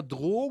und Aha. hat dort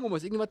Drogen und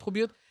was irgendwas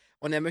probiert.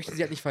 Und er möchte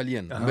sie halt nicht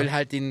verlieren. Aha. Und will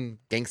halt den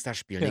Gangster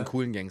spielen, Ja. den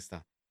coolen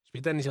Gangster.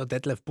 Spielt da nicht auch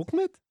Detlef Book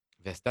mit?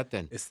 Wer ist das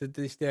denn? Ist das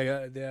nicht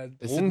der Ist das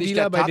nicht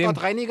Drogendealer der bei dem?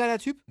 Tatortreiniger, der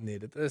Typ? Nee,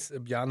 das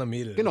ist Bjarne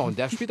Mädel. Genau, und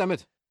der spielt da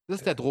mit. Das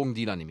ist der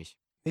Drogendealer nämlich.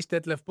 Nicht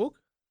Detlef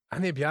Book? Ach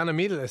nee, Bjarne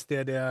Mädel ist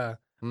der.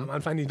 am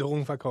Anfang die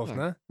Drogen verkauft,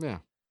 ne?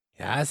 Ja.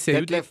 Ja, ist ja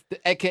gut.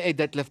 A.k.a.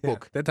 Detlef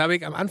Book. Ja, das habe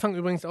ich am Anfang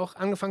übrigens auch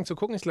angefangen zu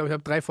gucken. Ich glaube, ich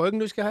habe 3 Folgen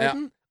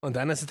durchgehalten. Und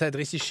dann ist es halt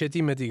richtig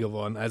shitty-mitty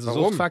geworden. Also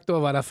Warum?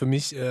 Suchtfaktor war da für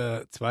mich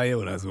 2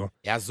 oder so.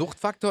 Ja,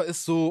 Suchtfaktor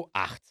ist so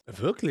 8.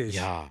 Wirklich?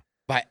 Ja.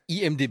 Bei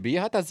IMDb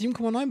hat er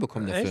 7,9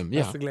 bekommen, der Echt? Film.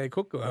 Ja. Hast du gleich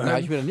geguckt, oder? Da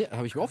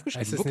habe ich mir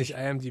aufgeschrieben. Heißt das nicht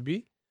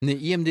IMDb? Nee,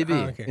 IMDb.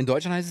 Ah, okay. In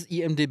Deutschland heißt es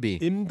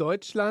IMDb. Im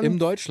Deutschland? Im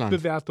Deutschland.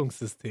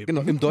 Bewertungssystem.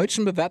 Genau, im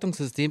deutschen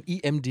Bewertungssystem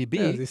IMDb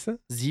Ja, siehst du?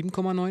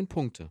 7,9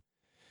 Punkte.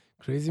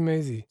 Crazy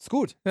Mazy. Ist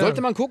gut. Ja.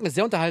 Sollte man gucken, ist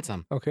sehr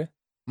unterhaltsam. Okay.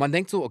 Man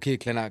denkt so, okay,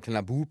 kleiner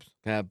Bub,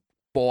 kleiner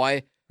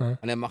Boy. Ja.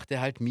 Und dann macht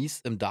der halt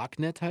mies im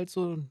Darknet halt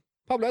so.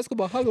 Pablo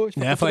Escobar, hallo. Ich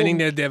Ja, vor allen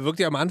Dingen, der wirkt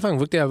ja am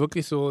Anfang,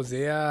 wirklich so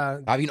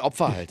sehr Ja, wie ein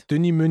Opfer halt.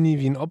 dünni-münni,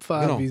 wie ein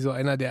Opfer, Genau. wie so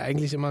einer, der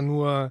eigentlich immer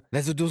nur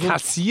Na, so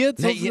kassiert,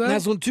 sozusagen.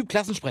 so ein Typ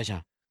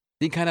Klassensprecher,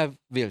 den keiner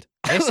wählt.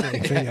 Echt?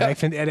 Ich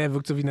finde, der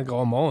wirkt so wie eine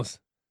graue Maus.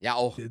 Ja,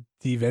 auch.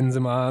 Die, wenn sie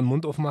mal den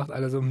Mund aufmacht,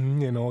 alle so,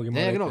 genau, geh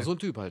mal Ja, weg, genau, ey. so ein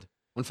Typ halt.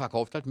 Und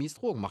verkauft halt mies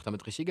Drogen, macht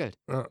damit richtig Geld.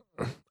 Ja.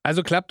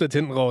 Also klappt das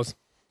hinten raus.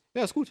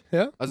 Ja, ist gut.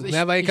 Ja? Also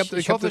Ja, weil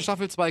ich hoffe,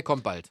 Staffel 2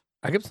 kommt bald.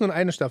 Gibt es nur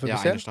eine Staffel Ja,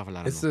 bisher? eine Staffel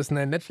leider Ist nur. das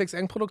eine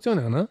Netflix-Eigenproduktion,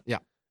 ja, ne? Ja.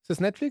 Ist das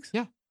Netflix?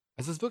 Ja.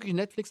 Es ist wirklich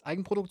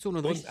Netflix-Eigenproduktion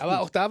und richtig Aber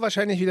gut. auch da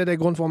wahrscheinlich wieder der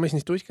Grund, warum ich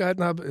nicht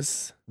durchgehalten habe,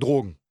 ist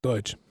Drogen.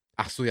 Deutsch.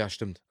 Ach so, ja,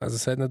 stimmt. Also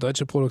es ist halt eine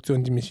deutsche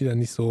Produktion, die mich wieder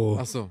nicht so...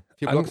 Ach so.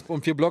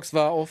 4 Blocks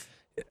war auf.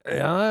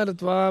 Ja,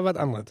 das war was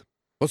anderes.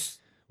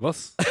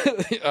 Was?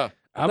 ja.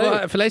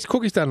 Aber vielleicht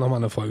gucke ich da nochmal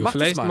eine Folge. Mach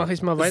das Vielleicht mal. mache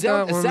ich mal Ist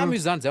weiter. sehr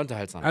amüsant, sehr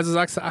unterhaltsam. Also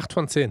sagst du 8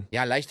 von 10.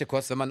 Ja, leichte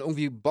Kost. Wenn man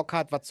irgendwie Bock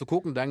hat, was zu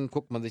gucken, dann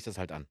guckt man sich das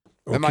halt an.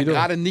 Wenn Okay, man du.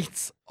 gerade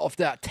nichts auf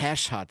der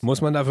Tasche hat.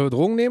 Muss man dafür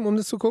Drogen nehmen, um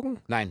das zu gucken?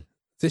 Nein,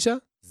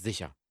 Sicher?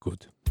 sicher.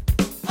 Gut.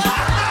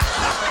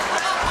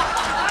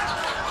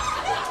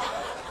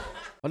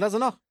 Und also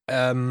noch?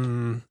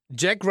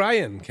 Jack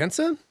Ryan, kennst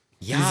du?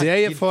 Ja, Die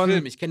Serie den von-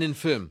 Film. Ich kenne den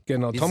Film.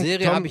 Genau. Die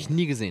Serie habe ich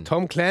nie gesehen.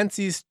 Tom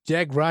Clancy's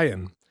Jack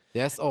Ryan.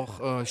 Der ist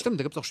auch, stimmt,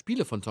 da gibt es auch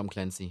Spiele von Tom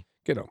Clancy.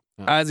 Genau.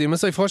 Ja. Also ihr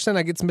müsst euch vorstellen,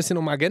 da geht es ein bisschen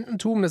um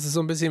Agententum. Das ist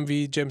so ein bisschen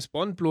wie James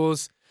Bond,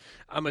 bloß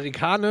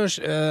amerikanisch,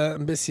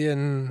 ein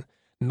bisschen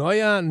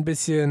neuer, ein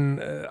bisschen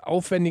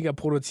aufwendiger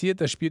produziert.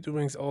 Da spielt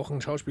übrigens auch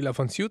ein Schauspieler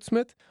von Suits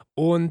mit.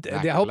 Und Ja,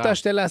 der klar.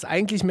 Hauptdarsteller ist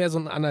eigentlich mehr so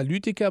ein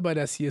Analytiker bei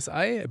der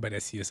CSI,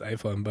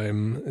 vor allem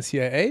beim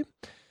CIA.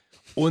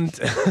 Und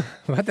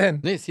was denn?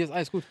 Nee,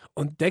 CSI ist gut.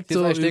 Und deckt CSI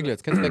so,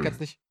 Steglitz, kennst du wer jetzt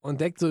nicht? und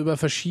deckt so über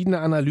verschiedene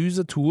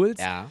Analyse-Tools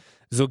Ja.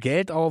 so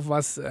Geld auf,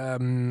 was so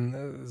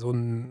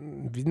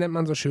ein, wie nennt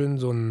man so schön,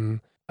 so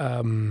ein,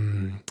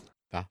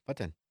 Ja, was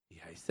denn?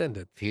 wie heißt denn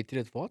das? Fehlt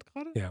dir das Wort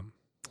gerade? Ja.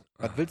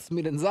 Was willst du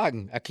mir denn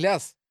sagen?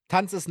 Erklär's.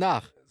 Tanz es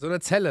nach. So eine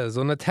Zelle,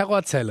 so eine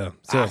Terrorzelle.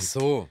 So. Ach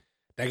so.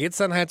 Da geht es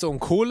dann halt so um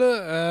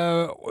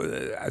Kohle,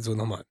 also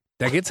nochmal.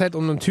 Da geht es halt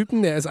um einen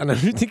Typen, der ist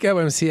Analytiker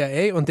beim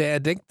CIA und der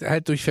entdeckt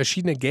halt durch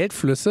verschiedene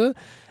Geldflüsse,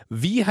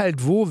 wie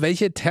halt wo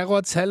welche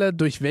Terrorzelle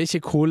durch welche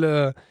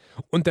Kohle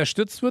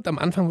unterstützt wird. Am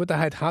Anfang wird er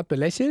halt hart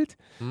belächelt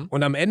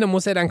und am Ende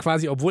muss er dann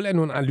quasi, obwohl er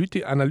nur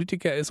ein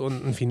Analytiker ist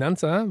und ein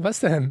Finanzer, was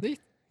denn?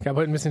 Nichts. Ich habe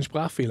heute ein bisschen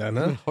Sprachfehler,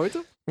 ne? Heute?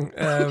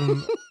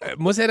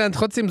 Muss er dann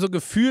trotzdem so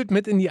gefühlt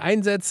mit in die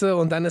Einsätze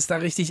und dann ist da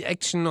richtig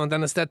Action und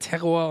dann ist da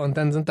Terror und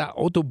dann sind da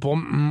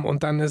Autobomben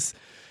und dann ist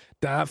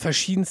da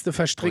verschiedenste Und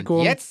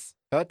Verstrickungen. jetzt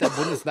hört der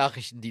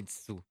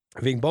Bundesnachrichtendienst zu.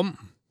 Wegen Bomben.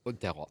 Und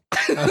Terror.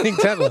 Wegen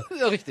Terror.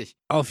 Ja, richtig.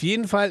 Auf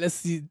jeden Fall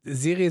ist die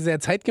Serie sehr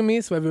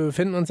zeitgemäß, weil wir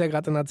befinden uns ja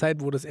gerade in einer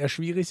Zeit, wo das eher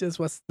schwierig ist,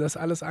 was das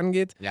alles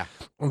angeht. Ja.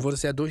 Und wo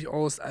das ja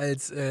durchaus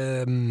als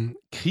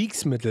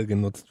Kriegsmittel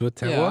genutzt wird,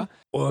 Terror.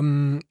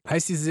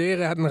 Heißt, die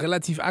Serie hat einen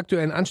relativ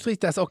aktuellen Anstrich.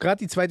 Da ist auch gerade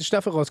die 2.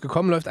 Staffel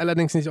rausgekommen, läuft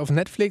allerdings nicht auf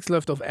Netflix,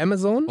 läuft auf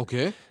Amazon.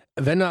 Okay.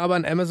 Wenn du aber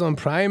einen Amazon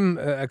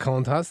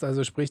Prime-Account hast,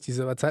 also sprich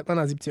was zahlt man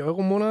da, 70 €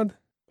 im Monat?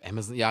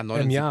 Amazon, ja, Im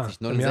 79, Jahr,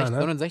 69, ne?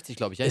 69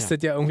 glaube ich. Ja, ist ja.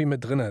 das ja irgendwie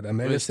mit drin. Dann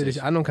meldest du Richtig.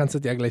 dich an und kannst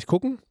das ja gleich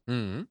gucken.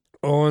 Mhm.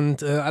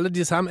 Und alle, die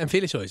es haben,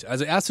 empfehle ich euch.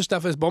 Also erste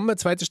Staffel ist Bombe,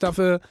 zweite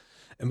Staffel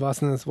im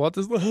wahrsten Sinne des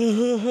Wortes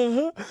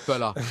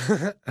Böller.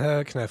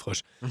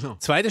 Knallfrisch. Mhm.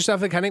 Zweite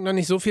Staffel kann ich noch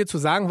nicht so viel zu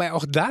sagen, weil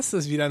auch das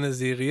ist wieder eine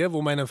Serie,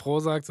 wo meine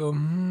Frau sagt so,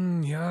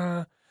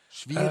 ja,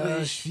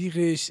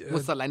 schwierig,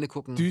 Musst alleine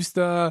gucken.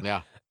 düster.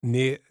 Ja.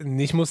 Nee,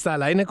 nicht musste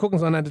alleine gucken,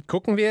 sondern das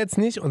gucken wir jetzt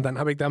nicht. Und dann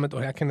habe ich damit auch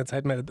ja keine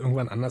Zeit mehr, das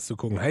irgendwann anders zu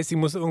gucken. Heißt, ich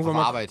muss irgendwann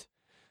Auf mal. Arbeit.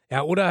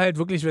 Ja, oder halt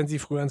wirklich, wenn sie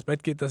früher ins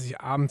Bett geht, dass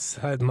ich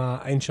abends halt mal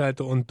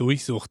einschalte und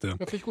durchsuchte. Ja,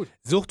 finde ich gut.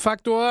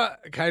 Suchtfaktor,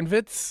 kein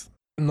Witz,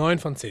 9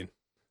 von 10.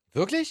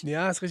 Wirklich?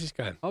 Ja, ist richtig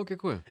geil. Okay,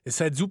 cool. Ist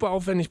halt super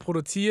aufwendig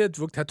produziert,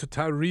 wirkt halt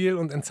total real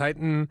und in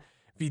Zeiten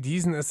wie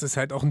diesen ist es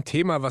halt auch ein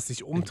Thema, was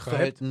sich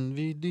umtreibt. Zeiten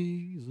wie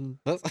diesen.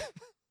 Was?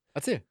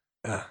 Erzähl.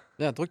 Ja,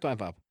 Ja, drück doch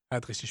einfach ab.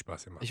 hat richtig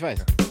Spaß gemacht. Ich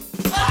weiß.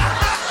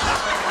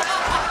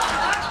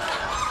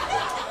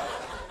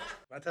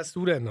 Was hast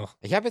du denn noch?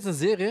 Ich habe jetzt eine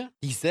Serie,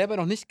 die ich selber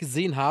noch nicht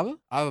gesehen habe,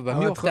 aber bei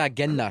mir auf der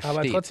Agenda Aber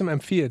steht. trotzdem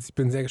empfiehlst. Ich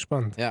bin sehr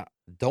gespannt. Ja.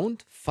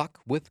 Don't fuck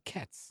with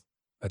cats.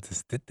 Was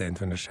ist das denn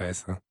für eine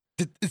Scheiße?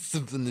 Das ist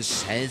so eine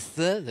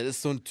Scheiße. Das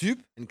ist so ein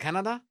Typ in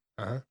Kanada,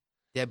 Aha.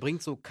 der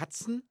bringt so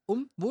Katzen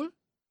um, wohl,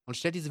 und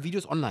stellt diese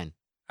Videos online.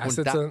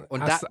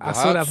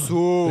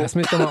 Lass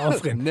mich doch mal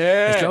aufreden.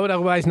 Nee. Ich glaube,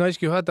 darüber habe ich neulich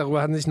gehört,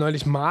 darüber hatten sich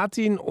neulich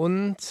Martin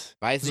und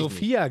Weiß ich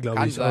Sophia, glaube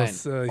Kann ich, sein.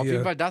 aus Auf hier.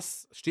 jeden Fall,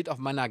 das steht auf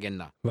meiner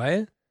Agenda.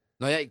 Weil?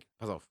 Naja,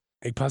 pass auf.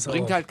 Ich passe auf.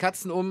 Bringt halt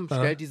Katzen um, Ja.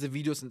 stellt diese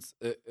Videos ins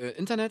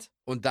Internet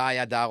und da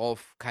ja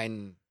darauf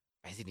kein,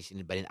 weiß ich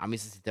nicht, bei den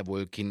Amis ist es ja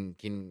wohl kein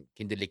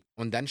Delikt.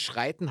 Und dann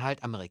schreiten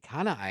halt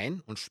Amerikaner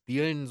ein und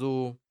spielen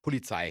so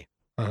Polizei.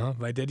 Aha,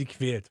 weil der die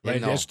quält. Weil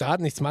Genau. der Staat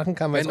nichts machen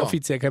kann, weil es Genau.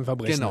 offiziell kein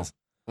Verbrechen Genau. ist.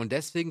 Und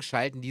deswegen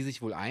schalten die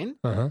sich wohl ein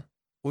Aha.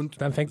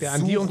 und Dann fängt er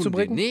an, die suchen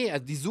umzubringen? den. Nee,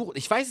 also die suchen,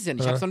 ich weiß es ja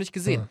nicht, ich habe es noch nicht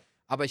gesehen. Ja.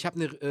 Aber ich habe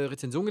eine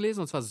Rezension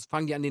gelesen und zwar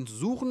fangen die an, den zu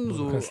suchen, Du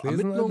so kannst lesen,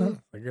 Ermittlungen.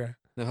 Alter? Sehr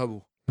Ne,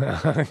 Hörbuch.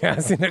 geil. Ja,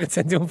 hast du eine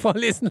Rezension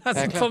vorlesen lassen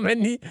Ja, klar. vom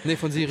Handy? Nee,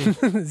 von Siri.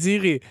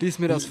 Siri. Lies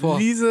mir das vor.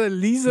 Liese.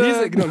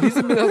 Genau, lies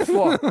mir das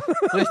vor.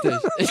 Richtig.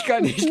 Ich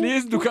kann nicht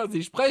lesen, du kannst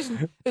nicht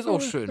sprechen. Ist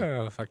auch schön.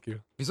 Ja, fuck you.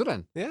 Wieso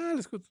denn? Ja,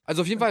 alles gut.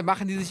 Also auf jeden Fall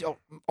machen die sich auch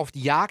auf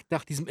die Jagd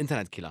nach diesem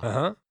Internetkiller.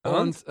 Aha.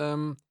 Und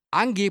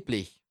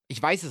angeblich,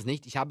 ich weiß es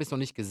nicht, ich habe es noch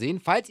nicht gesehen.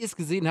 Falls ihr es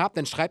gesehen habt,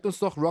 dann schreibt uns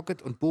doch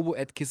rocket und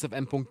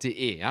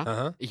bobo@kissfm.de, ja?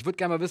 Aha. Ich würde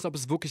gerne mal wissen, ob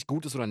es wirklich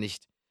gut ist oder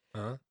nicht.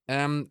 Aha.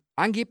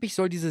 Angeblich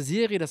soll diese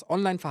Serie das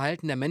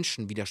Online-Verhalten der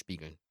Menschen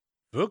widerspiegeln.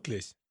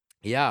 Wirklich?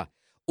 Ja.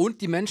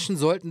 Und die Menschen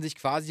sollten sich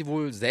quasi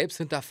wohl selbst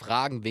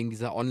hinterfragen wegen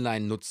dieser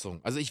Online-Nutzung.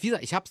 Also wie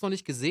gesagt, ich habe es noch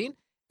nicht gesehen.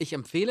 Ich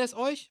empfehle es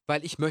euch,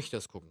 weil ich möchte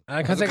es gucken. Da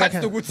Also kannst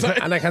kann's nur gut sein.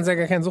 Da kannst du ja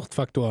gar keinen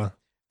Suchtfaktor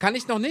Kann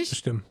ich noch nicht,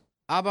 bestimmen.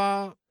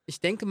 aber ich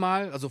denke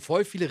mal, also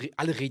voll viele,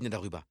 alle reden ja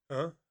darüber.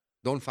 Ja.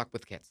 Don't fuck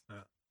with cats.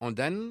 Ja. Und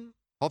dann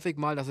hoffe ich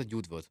mal, dass es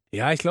gut wird.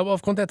 Ja, ich glaube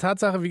aufgrund der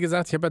Tatsache, wie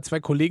gesagt, ich habe ja 2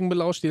 Kollegen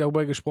belauscht, die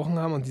darüber gesprochen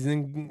haben und die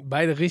sind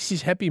beide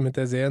richtig happy mit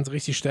der Serie, sind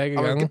richtig steil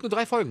Aber es gegangen. gibt nur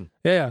 3 Folgen.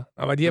 Ja,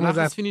 aber die haben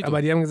Danach ist gesagt,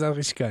 finito.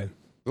 richtig geil.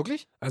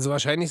 Wirklich? Also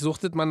wahrscheinlich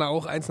suchtet man da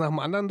auch eins nach dem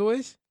anderen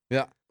durch.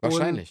 Ja,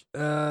 wahrscheinlich.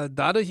 Und,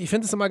 dadurch, ich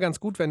finde es immer ganz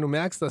gut, wenn du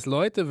merkst, dass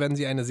Leute, wenn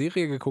sie eine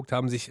Serie geguckt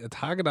haben, sich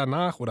Tage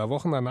danach oder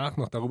Wochen danach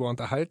noch darüber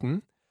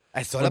unterhalten.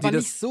 Es soll und aber die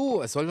nicht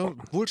so. Es soll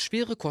wohl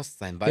schwere Kost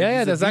sein. Weil Ja,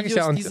 diese das sag ich Videos,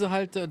 ja. Und- die sie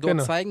halt dort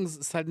genau. zeigen,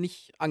 ist halt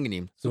nicht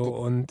angenehm. So,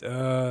 und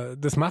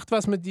das macht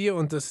was mit dir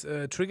und das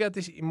triggert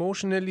dich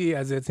emotionally,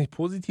 also jetzt nicht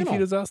positiv, Genau. wie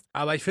du sagst.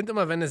 Aber ich finde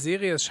immer, wenn eine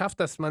Serie es schafft,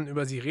 dass man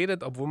über sie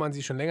redet, obwohl man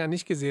sie schon länger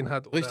nicht gesehen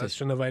hat oder Richtig. es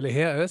schon eine Weile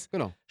her ist,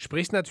 Genau,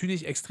 spricht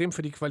natürlich extrem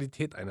für die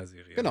Qualität einer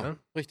Serie. genau, Ne?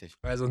 richtig.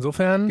 Also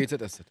insofern,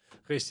 GZSZ.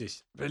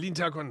 richtig. Berlin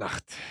Tag und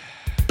Nacht.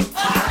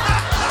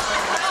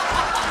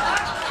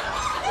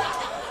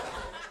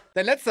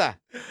 Dein letzter.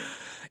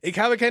 Ich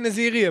habe keine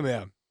Serie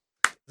mehr,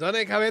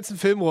 sondern ich habe jetzt einen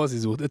Film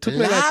rausgesucht. Tut mir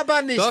leid.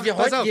 Laber nicht. Doch,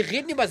 pass auf. Wir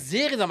reden über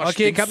Serien. Sag mal, Okay,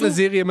 ich spinnst habe eine du?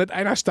 Serie mit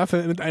einer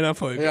Staffel, mit einer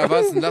Folge. Ja,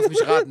 was denn? Lass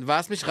mich raten.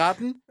 Was mich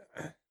raten?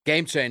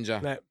 Game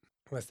Changer. Nein.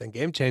 Was ist denn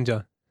Game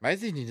Changer?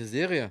 Weiß ich nicht, eine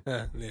Serie.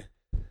 Ja, nee.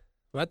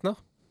 Was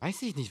noch?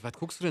 Weiß ich nicht. Was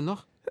guckst du denn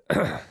noch?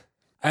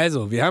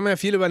 Also, wir haben ja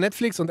viel über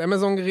Netflix und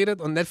Amazon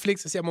geredet und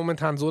Netflix ist ja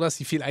momentan so, dass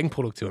sie viel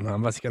Eigenproduktion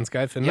haben, was ich ganz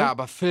geil finde. Ja,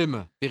 aber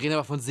Filme. Wir reden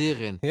aber von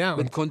Serien. Ja,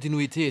 Mit und-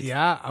 Kontinuität.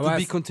 Ja, aber To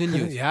be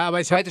continued. Ja,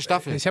 aber ich Zweite habe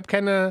Staffel. Ich habe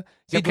keine.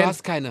 Wie, du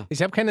hast keine.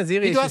 Ich habe keine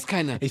Serie. Wie, du hast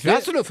keine. Ich Da will,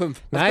 hast du nur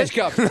 5. Nein. Pech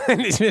gehabt.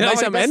 ich will Mach euch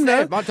mal am die besten Ende.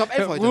 11. Mach Top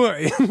 11 heute. Ruhe.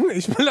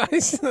 Ich will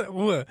euch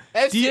Ruhe.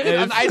 11 Die Serien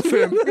 11. an einen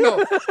Film. Genau.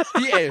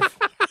 Die 11.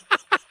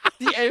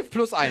 Die 11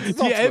 plus 1.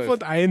 Die 11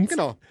 und 1.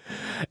 Genau.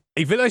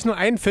 Ich will euch nur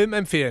einen Film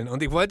empfehlen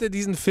und ich wollte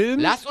diesen Film.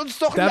 Lass uns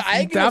doch eine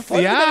eigene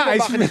Folge ja, darüber ich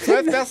machen. will- Die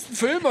 12 besten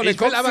Filme und dann Ich will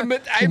kommst du aber-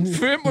 mit einem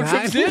Film und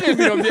 5 Nein. Serien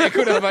wieder um die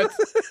Ecke oder was?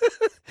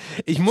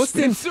 Ich muss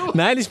den. Spinnst du?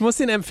 Nein, ich muss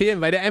den empfehlen,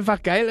 weil der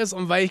einfach geil ist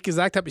und weil ich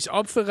gesagt habe, ich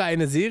opfere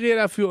eine Serie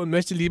dafür und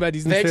möchte lieber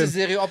diesen Welche Film.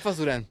 Serie opferst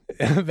du denn?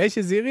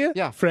 Welche Serie?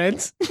 Ja.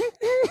 Friends.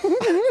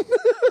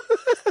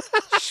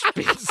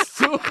 Spinnst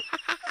du?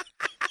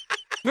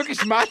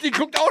 Wirklich, Martin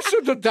guckt auch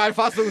schon total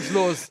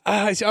fassungslos.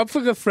 Ich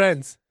opfere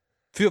Friends.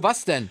 Für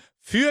was denn?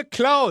 Für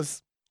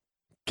Klaus.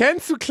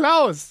 Kennst du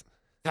Klaus?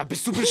 Da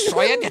bist du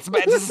bescheuert jetzt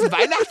mal. Das ist ein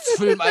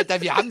Weihnachtsfilm,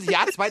 Alter. Wir haben das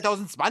Jahr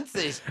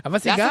 2020. Aber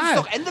ist Lass egal. uns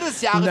doch Ende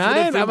des Jahres über den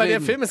Nein, Film aber der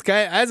reden. Film ist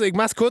geil. Also, ich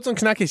mach's kurz und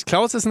knackig.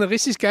 Klaus ist eine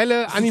richtig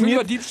geile Das ist ein Film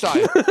über animierte.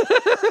 Diebstahl.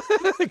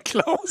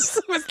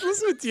 Klaus, was ist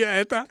los mit dir,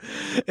 Alter?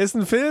 Ist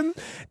ein Film,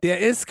 der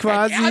ist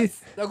quasi. Ernst?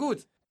 Na gut.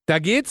 Da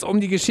geht's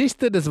um die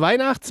Geschichte des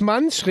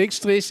Weihnachtsmanns,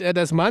 Schrägstrich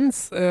des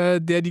Manns, der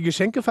die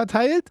Geschenke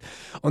verteilt.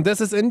 Und das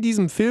ist in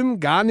diesem Film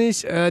gar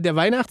nicht der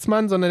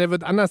Weihnachtsmann, sondern der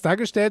wird anders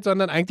dargestellt,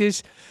 sondern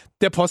eigentlich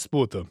der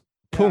Postbote.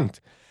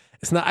 Punkt.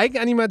 Ist eine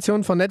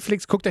Eigenanimation von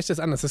Netflix. Guckt euch das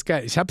an, das ist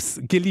geil. Ich hab's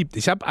geliebt.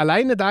 Ich habe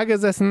alleine da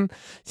gesessen,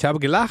 ich habe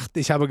gelacht,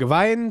 ich habe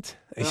geweint,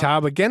 ich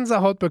habe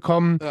Gänsehaut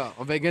bekommen. Ja,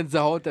 und wer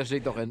Gänsehaut, der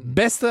schlägt auch hinten.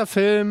 Bester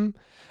Film,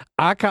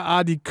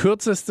 aka die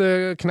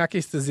kürzeste,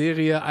 knackigste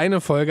Serie, eine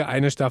Folge,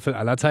 eine Staffel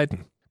aller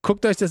Zeiten.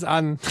 Guckt euch das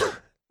an.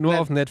 Nur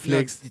auf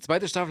Netflix. Ja, die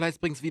zweite Staffel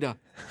heißt bring's wieder.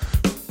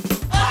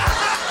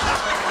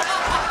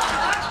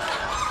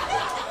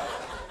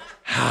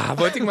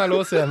 Wollte ich mal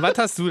loswerden. Was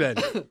hast du denn?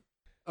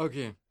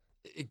 Okay.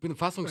 Ich bin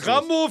fassungslos.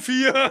 Rambo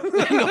 4.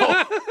 Genau.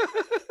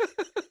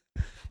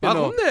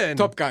 Warum denn?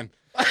 Top Gun.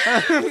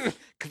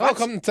 Oh,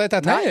 kommt ein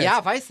zweiter Teil. Na,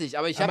 ja, weiß ich,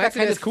 aber ich Aber habe ja meinst du,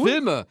 der keine ist cool?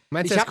 Filme.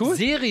 Meinst du, ich der ist habe cool?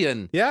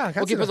 Serien. Ja, kannst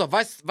Okay, du pass doch.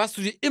 auf, was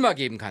du dir immer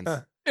geben kannst.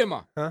 Ja.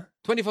 Immer. Ja?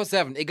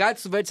 24/7. Egal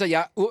zu welcher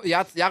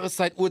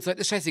Jahreszeit, Uhrzeit,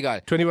 ist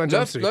scheißegal. 21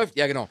 Jump Street. Läuft,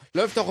 ja genau.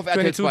 Läuft doch auf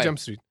RTL 2. Jump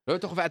Street.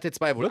 Läuft doch auf RTL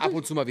 2, wohl. Ab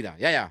und zu mal wieder.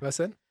 Ja. Was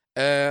denn?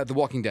 The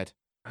Walking Dead.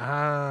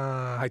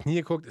 Ah, hab ich nie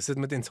geguckt. Ist das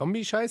mit den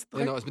Zombie-Scheiß?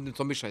 Genau, ist mit dem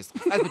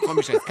Zombie-Scheißdreck. Alles mit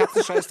Zombie-Scheiß.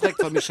 Katzenscheißdreck,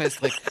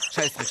 Zombie-Scheißdreck,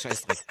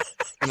 Scheißdreck.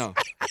 Genau.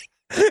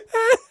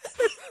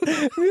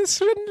 Mir ist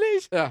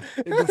schwindelig. Ja,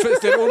 du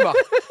fällst dir in Ohnmacht.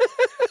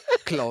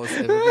 Klaus,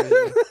 ey,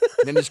 wirklich.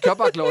 Nenn dich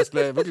Körperklaus,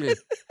 gleich, wirklich.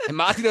 Hey,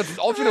 Martin hat uns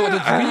auch wieder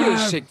das Video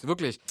geschickt,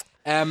 wirklich.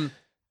 The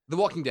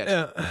Walking Dead.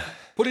 Ja.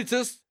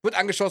 Polizist wird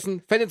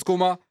angeschossen, fällt ins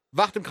Koma,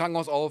 wacht im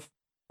Krankenhaus auf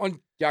und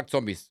jagt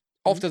Zombies.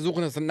 Auf der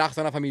Suche nach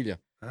seiner Familie.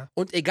 Ja.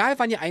 Und egal,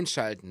 wann ihr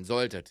einschalten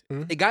solltet,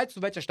 egal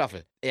zu welcher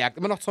Staffel, er jagt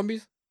immer noch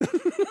Zombies.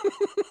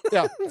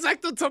 Ja.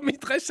 Sag doch Zombie,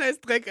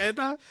 Scheißdreck,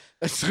 Alter.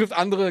 Es trifft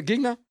andere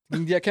Gegner,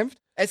 gegen die er kämpft.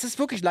 Es ist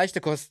wirklich leichte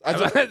Kost.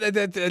 Also,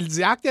 der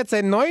jagt jetzt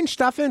seit 9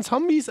 Staffeln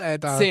Zombies,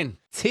 Alter. 10.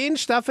 10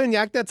 Staffeln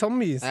jagt er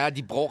Zombies. Naja,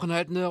 die brauchen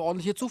halt eine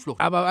ordentliche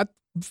Zuflucht. Aber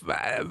was?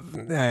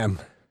 Naja.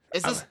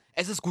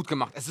 Es ist gut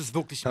gemacht. Es ist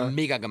wirklich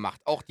mega gemacht.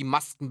 Auch die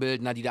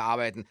Maskenbildner, die da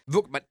arbeiten.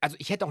 Also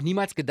ich hätte auch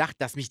niemals gedacht,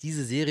 dass mich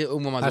diese Serie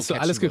irgendwann mal Hast so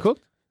du alles wird.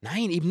 geguckt?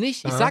 Nein, eben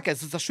nicht. Ich sag ja,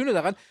 es ist das Schöne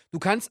daran, du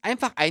kannst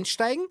einfach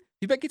einsteigen,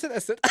 wie bei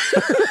GZS.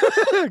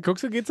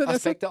 Guckst du GZS?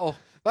 Aspekte auch.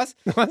 Was?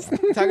 Was?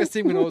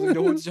 Tagesthemen genauso,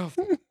 wiederholt sich oft.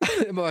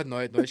 Immer was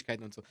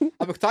Neuigkeiten und so.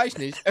 Aber klar ich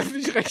nicht.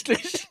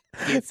 Öffentlich-rechtlich.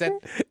 GZ.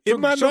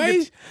 Immer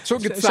neu?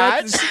 Schon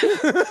gezahlt?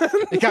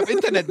 Ich hab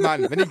Internet,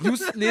 Mann. Wenn ich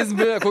News lesen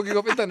will, dann gucke ich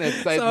auf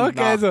Internetseiten Okay,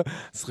 nach. also, das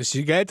ist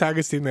richtig geil,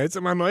 Tagesthemen. Da jetzt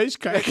immer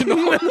Neuigkeiten.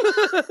 Genau.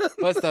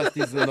 Was ist das,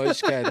 diese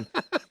Neuigkeiten?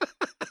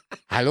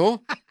 Hallo?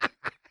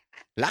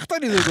 Lach doch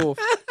nicht so doof,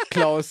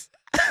 Klaus.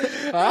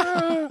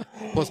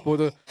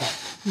 Postbote.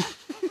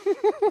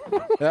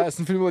 Ja, ist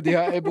ein Film über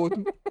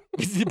DHL-Boten.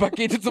 Wie sie die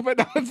Pakete zu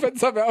meinem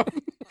Fenster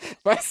werfen.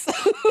 Weißt du?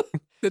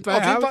 Das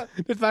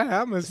war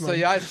Hermes, So, Mann.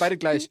 ja, ist beide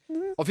gleich.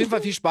 Auf jeden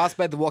Fall viel Spaß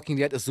bei The Walking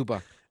Dead, ist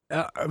super.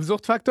 Ja,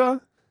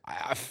 Suchtfaktor?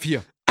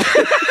 4.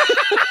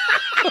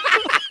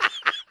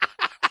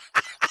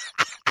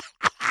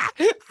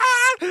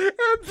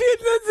 Empfiehlt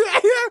eine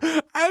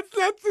Serie als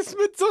letztes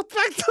mit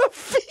Suchtfaktor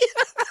 4.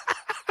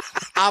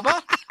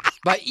 Aber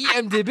bei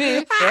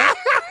IMDb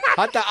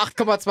hat er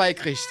 8,2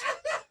 gekriegt.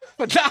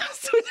 Und da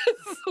hast du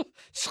das so.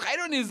 Schrei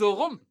doch nicht so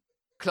rum,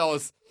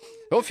 Klaus.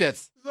 Hör auf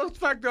jetzt.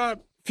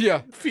 Suchtfaktor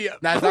 4. 4.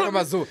 Nein, sag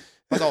immer so.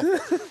 Pass auf.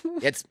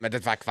 Jetzt,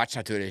 das war Quatsch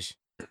natürlich.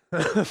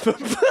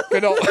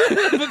 Genau.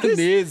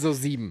 Nee, so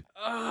 7.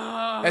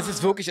 Es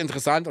ist wirklich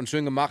interessant und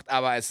schön gemacht,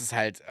 aber es ist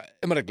halt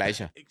immer das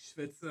Gleiche. Ich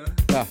schwitze.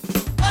 Ja.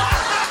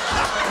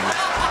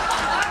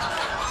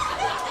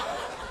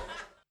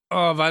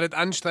 Oh, war das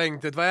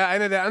anstrengend. Das war ja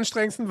eine der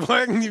anstrengendsten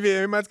Folgen, die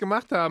wir jemals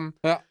gemacht haben.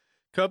 Ja.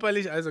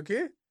 Körperlich alles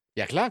okay?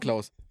 Ja, klar,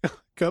 Klaus.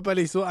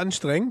 Körperlich so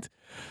anstrengend.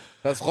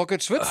 Das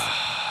Rocket schwitzt.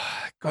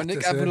 Und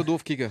ich einfach nur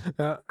doof kicke.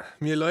 Ja,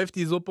 mir läuft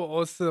die Suppe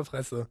aus der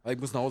Fresse. Ich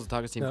muss nach Hause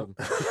Tagesthemen gucken.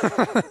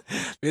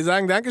 Wir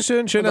sagen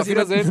Dankeschön. Schön, dass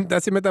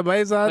ihr mit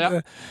dabei seid.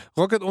 Ja.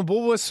 Rocket und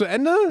Bobo ist zu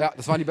Ende. Ja,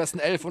 das waren die besten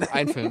 11 und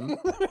ein Film.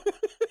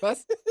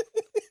 Was?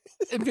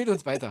 Empfehlt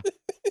uns weiter.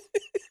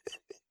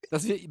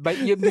 Dass wir bei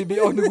IMDb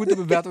auch eine gute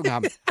Bewertung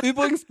haben.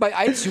 Übrigens bei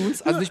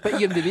iTunes, also nicht bei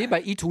IMDb,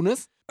 bei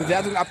iTunes,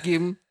 Bewertung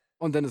abgeben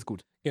und dann ist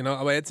gut. Genau,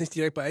 aber jetzt nicht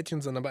direkt bei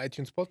iTunes, sondern bei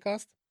iTunes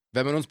Podcast.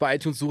 Wenn man uns bei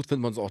iTunes sucht,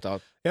 finden wir uns auch da.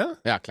 Ja?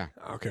 Ja, klar.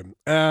 Okay.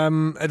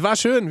 Es war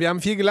schön. Wir haben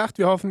viel gelacht.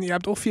 Wir hoffen, ihr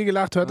habt auch viel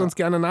gelacht. Hört uns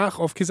gerne nach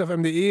auf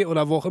kissfm.de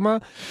oder wo auch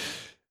immer.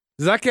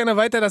 Sagt gerne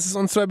weiter, dass es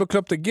uns 2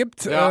 Bekloppte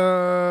gibt.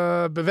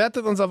 Ja.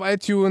 Bewertet uns auf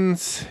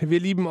iTunes. Wir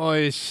lieben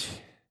euch.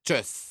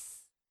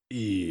 Tschüss.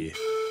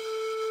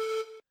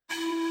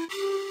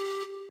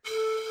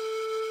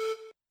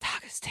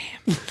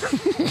 Tagesthemen.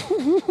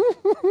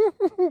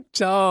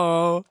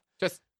 Ciao. Tschüss.